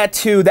Kombat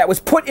 2 that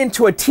was put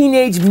into a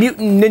Teenage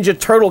Mutant Ninja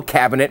Turtle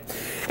cabinet,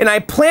 and I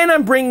plan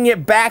on bringing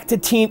it back to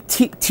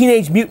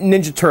Teenage Mutant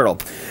Ninja Turtle.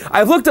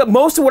 I've looked up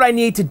most of what I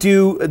need to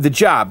do the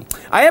job.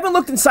 I haven't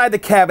looked inside the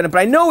cabinet, but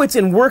I know it's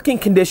in working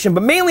condition,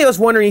 but mainly I was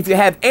wondering if you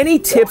have any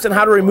tips on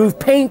how to remove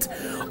paint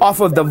off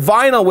of the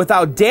vinyl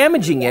without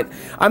damaging it.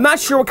 I'm not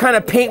sure what kind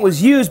of paint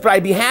was used, but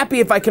I'd be happy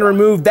if I can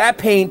remove that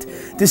paint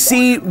to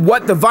see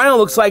what the vinyl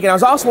looks like. And I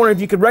was also wondering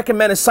if you could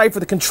recommend a site for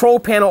the control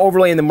panel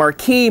overlay in the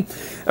marquee.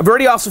 I've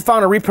already also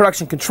found a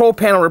reproduction control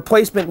panel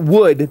replacement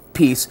wood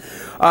piece.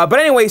 But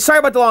anyway, sorry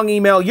about the long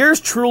email. Yours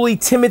truly,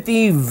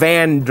 Timothy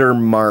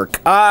Vandermark.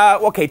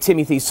 Okay,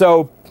 Timothy,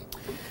 so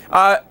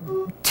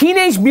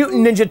Teenage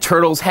Mutant Ninja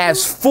Turtles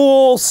has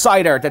full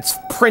side art that's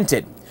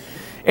printed.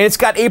 And it's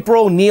got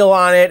April O'Neil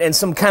on it and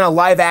some kind of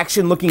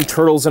live-action looking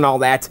turtles and all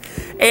that.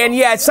 And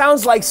yeah, it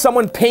sounds like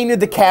someone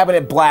painted the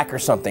cabinet black or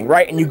something,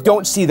 right? And you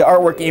don't see the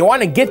artwork. And you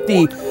want to get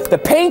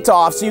the paint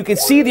off so you can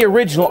see the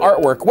original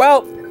artwork.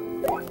 Well,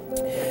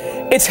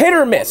 it's hit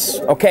or miss,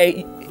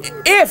 okay?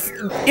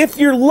 If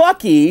you're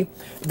lucky,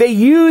 they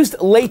used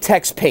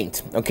latex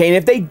paint, okay? And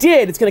if they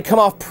did, it's going to come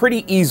off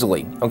pretty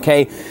easily,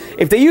 okay?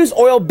 If they use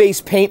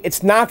oil-based paint,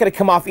 it's not going to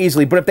come off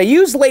easily. But if they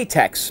use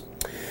latex,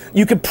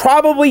 you could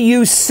probably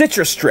use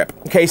Citrus Strip.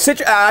 Okay,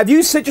 I've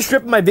used Citrus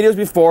Strip in my videos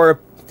before.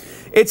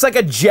 It's like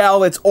a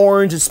gel, it's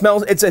orange, it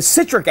smells, it's a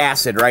citric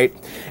acid, right?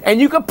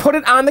 And you could put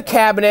it on the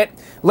cabinet,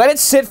 let it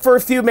sit for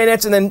a few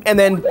minutes, and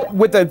then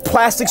with a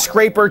plastic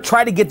scraper,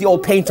 try to get the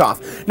old paint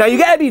off. Now, you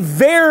gotta be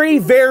very,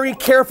 very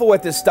careful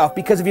with this stuff,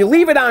 because if you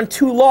leave it on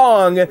too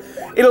long,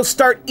 it'll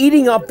start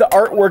eating up the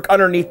artwork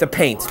underneath the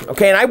paint,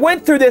 okay? And I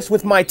went through this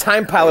with my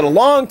Time Pilot a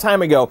long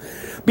time ago.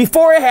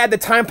 Before I had the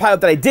Time Pilot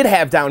that I did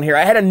have down here,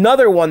 I had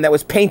another one that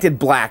was painted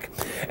black.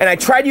 And I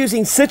tried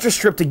using Citrus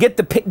Strip to get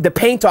the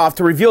paint off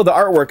to reveal the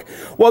artwork.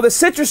 Well, the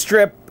Citrus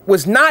Strip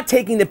was not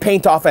taking the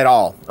paint off at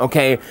all,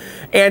 okay?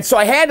 And so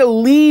I had to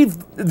leave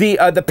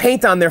the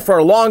paint on there for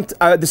a long,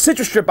 the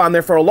Citrus Strip on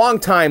there for a long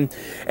time,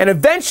 and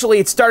eventually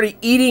it started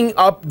eating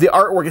up the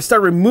artwork. It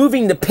started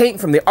removing the paint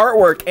from the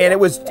artwork, and it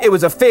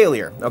was a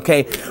failure,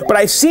 okay? But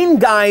I've seen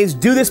guys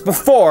do this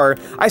before.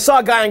 I saw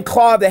a guy in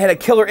Claw that had a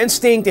Killer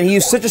Instinct, and he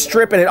used Citrus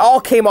Strip, and it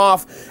all came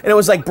off, and it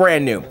was like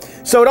brand new.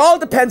 So it all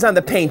depends on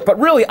the paint, but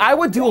really, I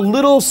would do a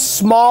little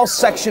small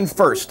section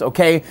first,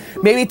 okay?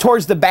 Maybe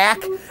towards the back,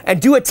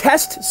 and do a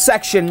test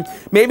section,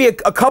 maybe a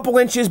couple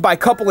inches by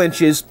couple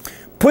inches.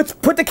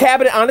 Put the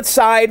cabinet on its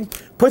side,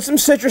 put some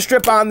Citrus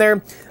Strip on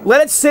there,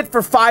 let it sit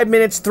for 5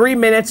 minutes, 3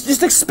 minutes,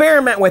 just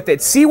experiment with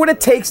it, see what it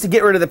takes to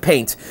get rid of the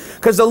paint.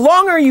 Because the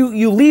longer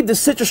you leave the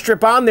Citrus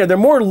Strip on there, the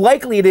more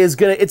likely it's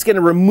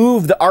gonna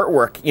remove the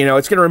artwork, you know,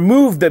 it's gonna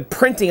remove the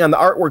printing on the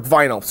artwork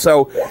vinyl.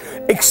 So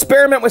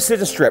experiment with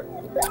Citrus Strip.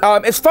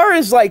 As far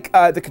as like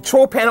the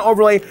control panel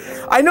overlay,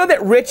 I know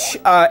that Rich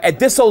at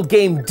This Old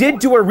Game did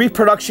do a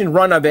reproduction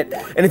run of it,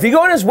 and if you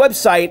go on his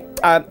website,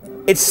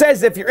 it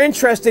says if you're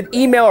interested,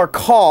 email or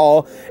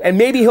call, and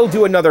maybe he'll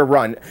do another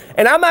run.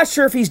 And I'm not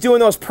sure if he's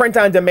doing those print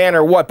on demand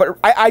or what, but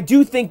I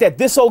do think that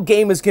This Old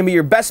Game is going to be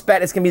your best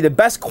bet. It's going to be the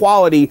best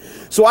quality.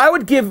 So I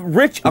would give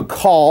Rich a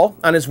call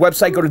on his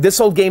website. Go to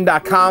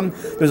thisoldgame.com.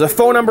 There's a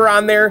phone number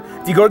on there.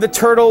 If you go to the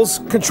Turtles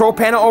control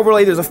panel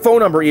overlay, there's a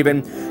phone number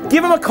even.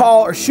 Give him a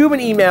call or shoot him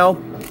an email.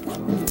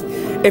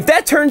 If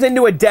that turns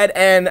into a dead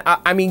end,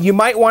 I mean, you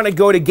might want to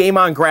go to Game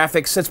On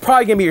Graphics. It's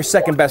probably going to be your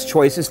second best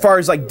choice as far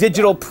as like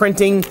digital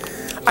printing.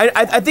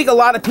 I think a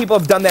lot of people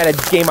have done that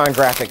at Game On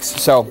Graphics.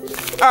 So,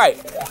 all right.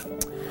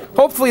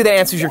 Hopefully that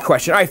answers your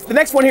question. All right, the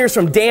next one here is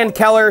from Dan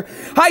Keller.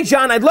 Hi,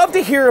 John. I'd love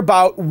to hear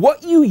about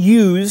what you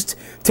used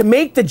to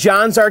make the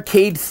John's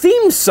Arcade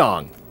theme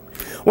song.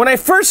 When I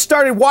first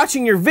started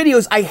watching your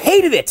videos, I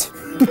hated it.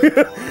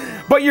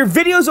 but your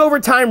videos over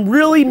time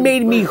really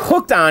made me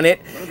hooked on it,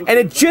 and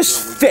it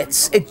just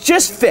fits. It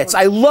just fits.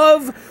 I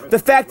love the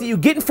fact that you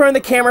get in front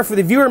of the camera for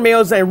the viewer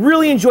mails, and I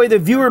really enjoy the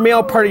viewer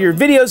mail part of your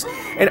videos,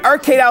 and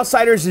Arcade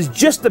Outsiders is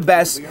just the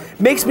best.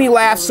 Makes me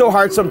laugh so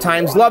hard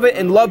sometimes. Love it,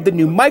 and love the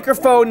new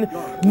microphone.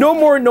 No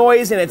more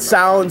noise, and it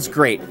sounds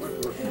great.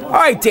 All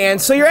right, Dan,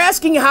 so you're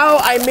asking how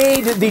I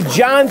made the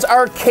John's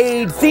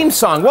Arcade theme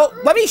song. Well,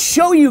 let me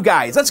show you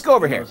guys. Let's go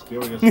over here.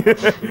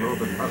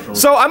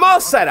 So I'm all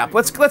set up.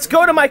 Let's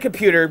go to my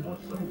computer.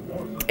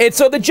 And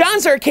so the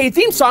John's Arcade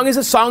theme song is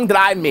a song that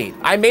I made.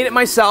 I made it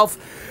myself.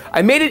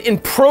 I made it in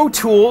Pro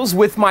Tools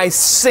with my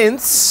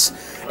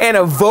synths and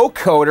a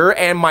vocoder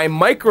and my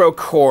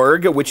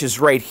microKORG, which is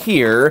right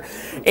here.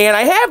 And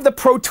I have the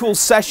Pro Tools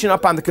session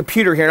up on the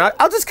computer here. And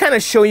I'll just kind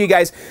of show you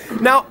guys.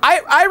 Now,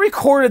 I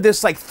recorded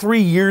this like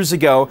 3 years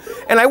ago,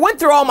 and I went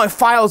through all my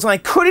files, and I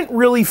couldn't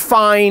really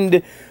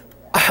find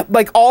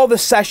like all the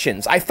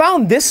sessions. I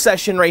found this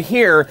session right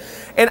here,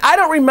 and I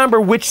don't remember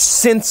which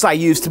synths I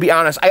used, to be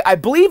honest. I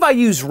believe I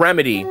used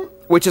Remedy,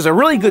 which is a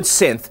really good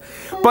synth,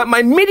 but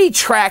my MIDI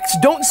tracks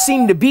don't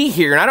seem to be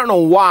here, and I don't know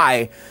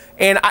why.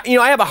 And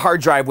I have a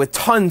hard drive with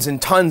tons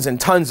and tons and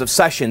tons of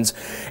sessions,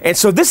 and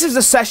so this is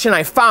the session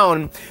I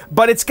found,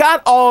 but it's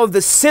got all of the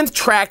synth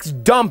tracks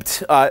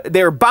dumped.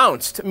 They're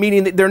bounced,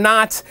 meaning that they're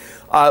not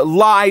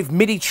live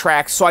MIDI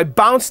tracks, so I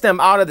bounced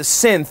them out of the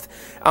synth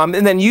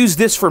and then used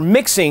this for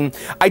mixing.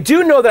 I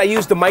do know that I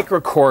used the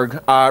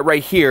microKORG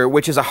right here,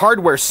 which is a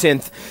hardware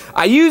synth.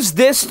 I used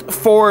this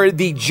for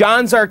the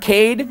John's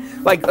Arcade,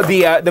 like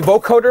the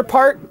vocoder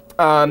part.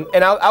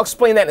 And I'll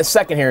explain that in a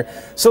second here.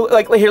 So,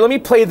 like, here, let me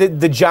play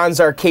the John's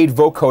Arcade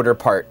vocoder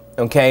part,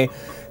 okay?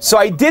 So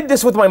I did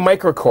this with my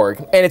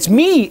microKORG, and it's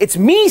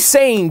me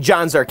saying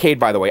John's Arcade,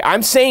 by the way.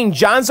 I'm saying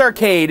John's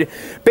Arcade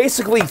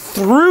basically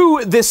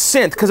through this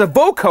synth, because a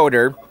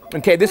vocoder,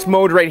 okay, this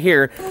mode right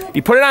here,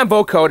 you put it on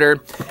vocoder,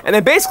 and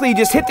then basically you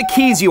just hit the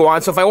keys you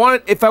want. So if I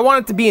want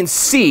it to be in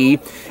C,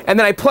 and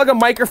then I plug a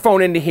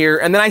microphone into here,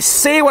 and then I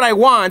say what I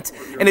want,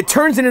 and it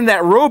turns it into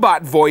that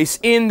robot voice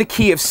in the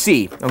key of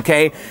C,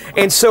 okay?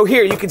 And so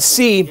here, you can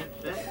see,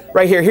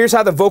 right here, here's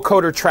how the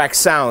vocoder track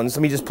sounds.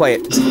 Let me just play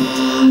it.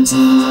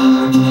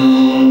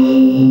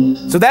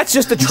 So that's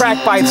just the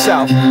track by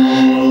itself.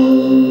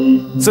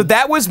 So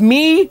that was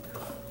me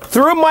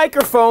through a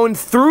microphone,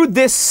 through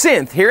this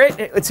synth. Hear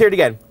it? Let's hear it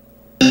again.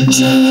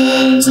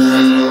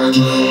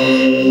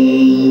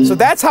 So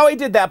that's how I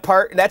did that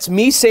part. That's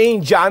me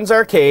saying John's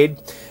Arcade.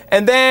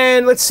 And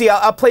then, let's see,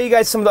 I'll play you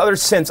guys some of the other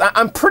synths.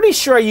 I'm pretty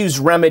sure I used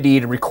Remedy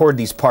to record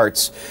these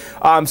parts.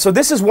 So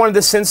this is one of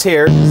the synths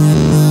here.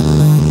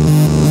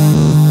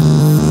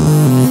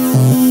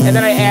 And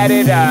then I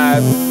added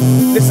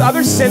this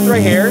other synth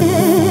right here.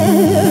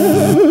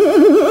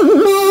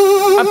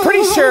 I'm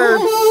pretty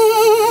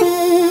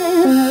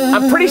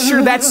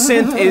sure that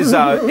synth is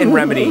in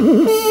Remedy.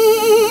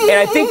 And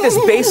I think this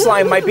bass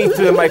line might be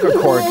through the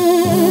microKORG.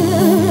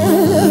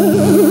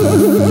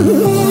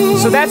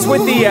 So that's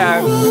with the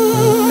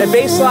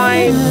bass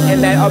line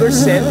and that other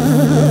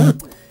synth.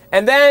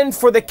 And then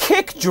for the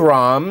kick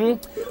drum,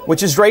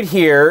 which is right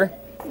here,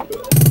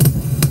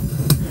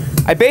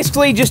 I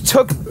basically just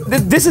took,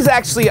 this is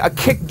actually a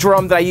kick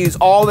drum that I use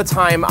all the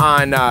time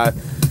on,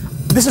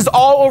 this is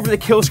all over the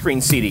Kill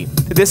Screen CD,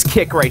 this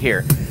kick right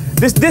here.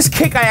 This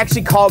kick I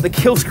actually call the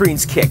Kill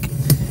Screens kick.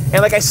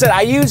 And like I said,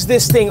 I use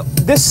this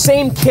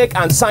same kick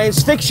on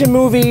Science Fiction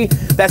Movie,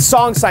 that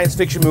song Science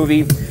Fiction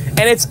Movie,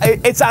 and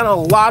it's on a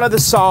lot of the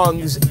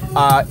songs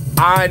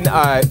on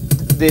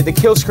the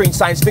Kill Screen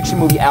Science Fiction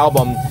Movie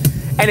album,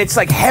 and it's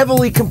like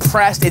heavily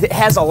compressed. It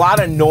has a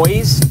lot of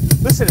noise.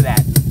 Listen to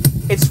that.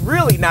 It's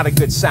really not a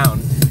good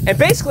sound. And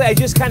basically, I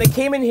just kind of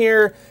came in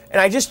here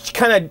and I just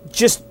kind of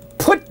just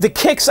put the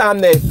kicks on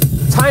the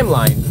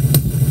timeline.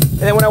 And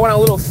then when I want a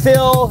little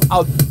fill,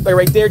 I'll,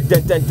 right there,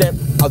 dun, dun, dun,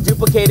 I'll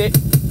duplicate it.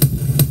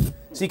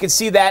 So you can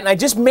see that, and I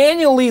just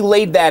manually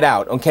laid that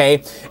out,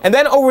 okay? And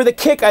then over the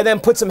kick, I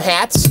then put some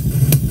hats,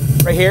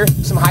 right here,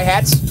 some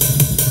hi-hats,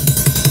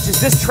 which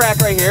is this track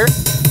right here.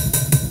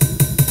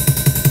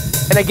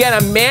 And again,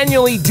 I'm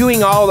manually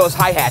doing all those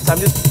hi-hats. I'm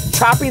just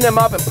chopping them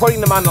up and putting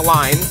them on the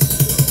line.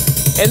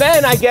 And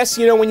then I guess,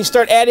 you know, when you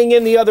start adding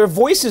in the other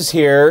voices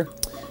here,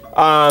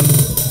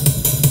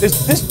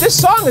 this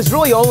song is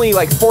really only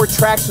like 4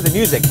 tracks for the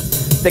music.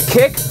 The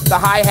kick, the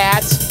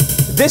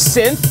hi-hats, this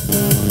synth,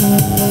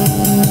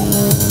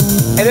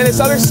 and then this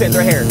other synth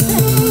right here.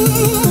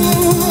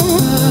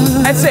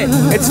 That's it.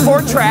 It's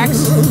 4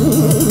 tracks.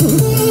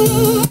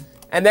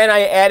 And then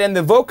I add in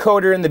the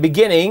vocoder in the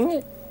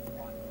beginning.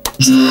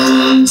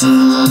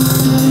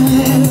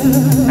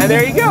 And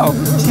there you go.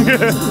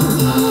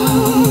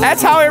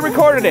 That's how I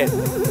recorded it.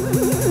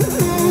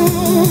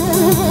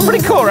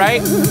 Pretty cool,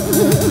 right?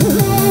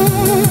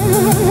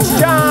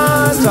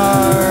 John's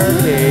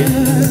Arcade.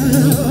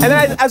 And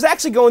then I was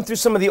actually going through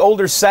some of the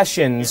older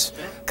sessions,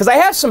 because I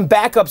have some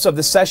backups of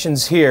the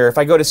sessions here. If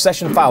I go to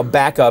session file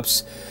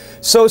backups,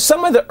 so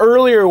some of the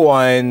earlier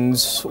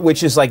ones,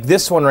 which is like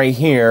this one right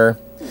here,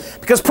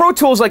 because because Pro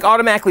Tools like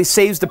automatically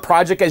saves the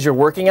project as you're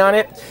working on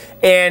it,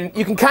 and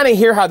you can kind of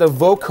hear how the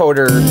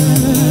vocoder.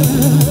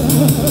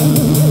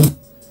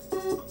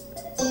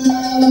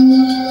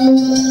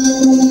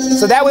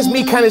 So that was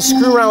me kind of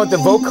screwing around with the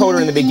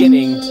vocoder in the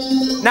beginning,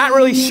 not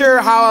really sure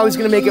how I was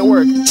going to make it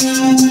work.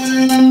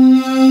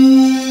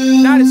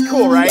 Not as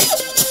cool, right?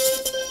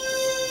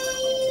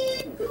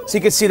 So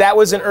you can see that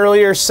was an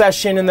earlier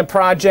session in the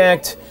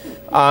project.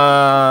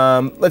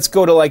 Let's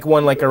go to like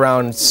one like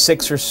around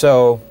 6 or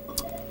so.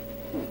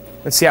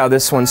 Let's see how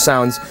this one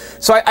sounds.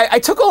 So I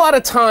took a lot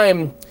of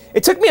time.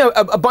 It took me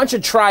a bunch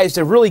of tries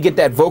to really get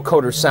that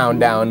vocoder sound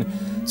down.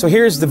 So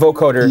here's the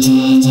vocoder.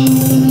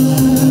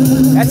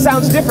 That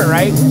sounds different,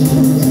 right?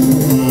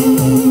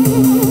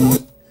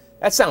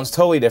 That sounds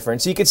totally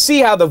different. So you can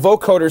see how the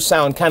vocoder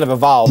sound kind of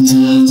evolved.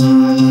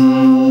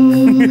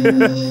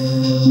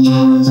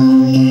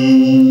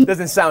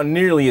 Doesn't sound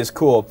nearly as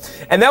cool.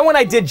 And then when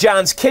I did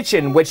John's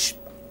Kitchen, which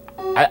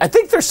I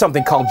think there's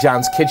something called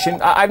John's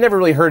Kitchen. I've never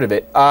really heard of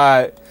it.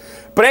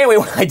 But anyway,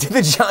 when I did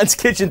the John's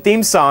Kitchen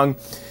theme song,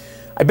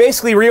 I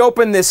basically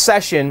reopened this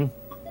session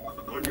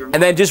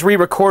and then just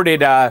re-recorded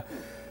the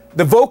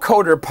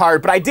vocoder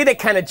part, but I did it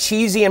kind of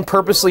cheesy and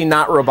purposely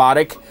not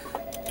robotic.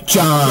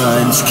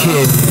 John's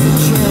Kitchen.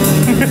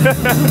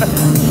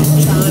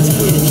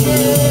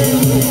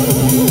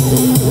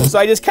 So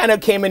I just kind of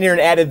came in here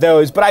and added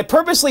those, but I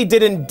purposely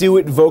didn't do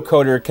it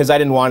vocoder because I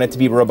didn't want it to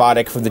be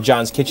robotic for the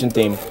John's Kitchen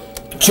theme.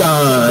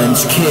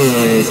 John's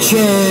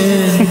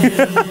Kitchen.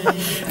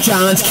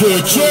 John's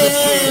Kitchen.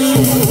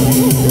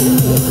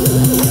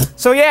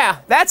 So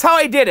yeah, that's how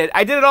I did it.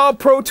 I did it all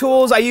Pro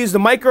Tools. I used the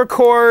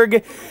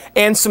microKORG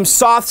and some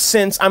soft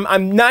synths. I'm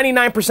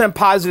 99%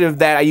 positive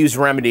that I used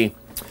Remedy.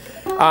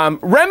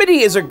 Remedy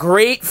is a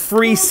great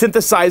free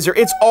synthesizer.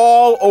 It's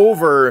all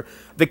over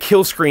the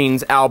Kill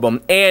Screens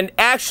album. And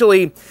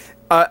actually,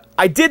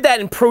 I did that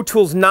in Pro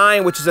Tools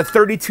 9, which is a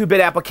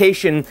 32-bit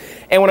application.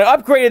 And when I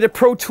upgraded to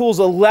Pro Tools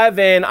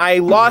 11, I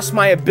lost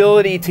my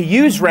ability to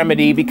use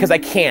Remedy because I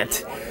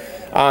can't.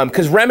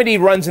 Because Remedy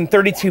runs in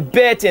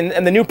 32-bit,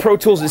 and the new Pro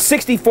Tools is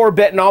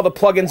 64-bit, and all the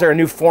plugins are a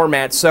new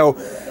format. So,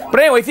 but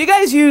anyway,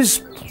 if you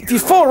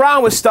fool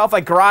around with stuff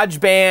like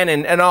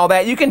GarageBand and all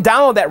that, you can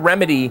download that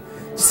Remedy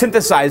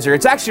synthesizer.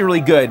 It's actually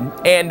really good.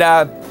 And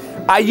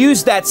I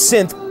used that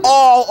synth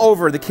all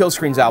over the Kill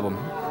Screens album.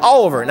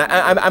 All over. And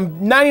I'm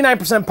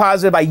 99%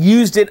 positive I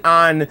used it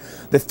on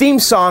the theme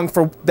song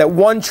for that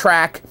one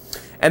track.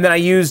 And then I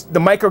used the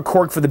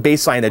microKORG for the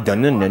bass line.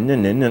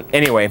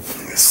 Anyway,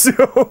 so,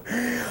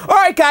 all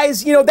right,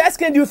 guys, you know, that's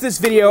going to do it for this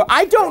video.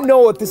 I don't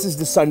know if this is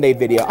the Sunday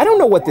video. I don't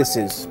know what this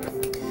is.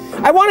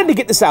 I wanted to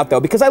get this out,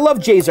 though, because I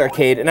love Jay's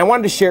Arcade, and I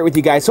wanted to share it with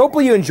you guys. So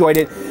hopefully you enjoyed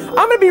it. I'm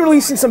going to be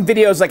releasing some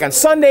videos, like, on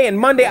Sunday and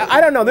Monday. I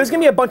don't know. There's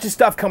going to be a bunch of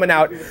stuff coming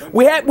out.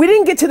 We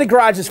didn't get to the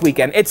garage this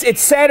weekend. It's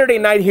Saturday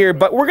night here,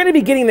 but we're going to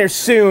be getting there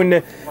soon.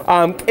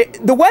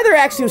 The weather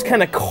actually was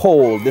kind of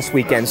cold this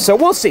weekend, so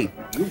we'll see.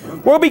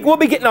 We'll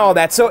be getting all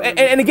that. So,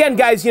 and again,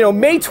 guys, you know,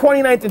 May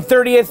 29th and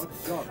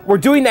 30th, we're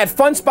doing that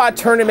Fun Spot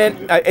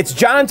tournament. It's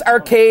John's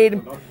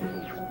Arcade,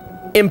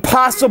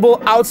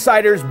 Impossible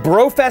Outsiders,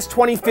 Brofest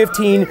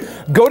 2015.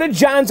 Go to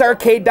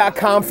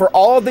johnsarcade.com for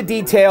all of the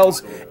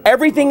details.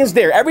 Everything is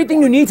there.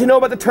 Everything you need to know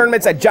about the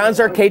tournaments at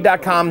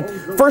johnsarcade.com.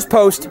 First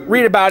post,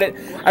 read about it.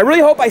 I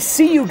really hope I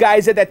see you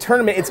guys at that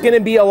tournament. It's going to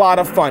be a lot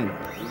of fun.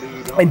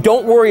 And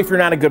don't worry if you're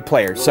not a good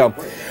player. So, all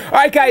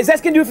right, guys, that's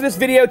going to do it for this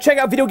video. Check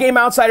out Video Game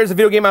Outsiders at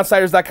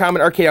videogameoutsiders.com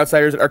and Arcade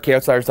Outsiders at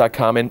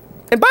arcadeoutsiders.com. And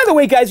by the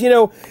way, guys, you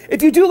know,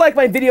 if you do like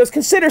my videos,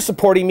 consider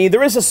supporting me.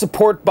 There is a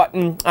support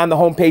button on the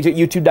homepage at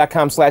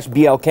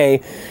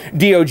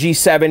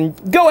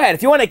youtube.com/BLKDOG7. Go ahead.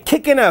 If you want to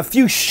kick in a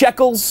few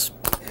shekels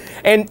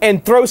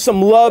and throw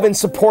some love and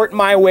support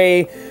my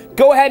way,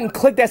 go ahead and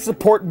click that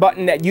support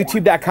button at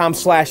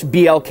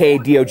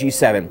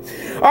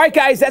youtube.com/BLKDOG7. All right,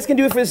 guys, that's going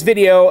to do it for this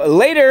video.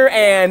 Later,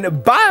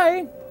 and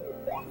bye.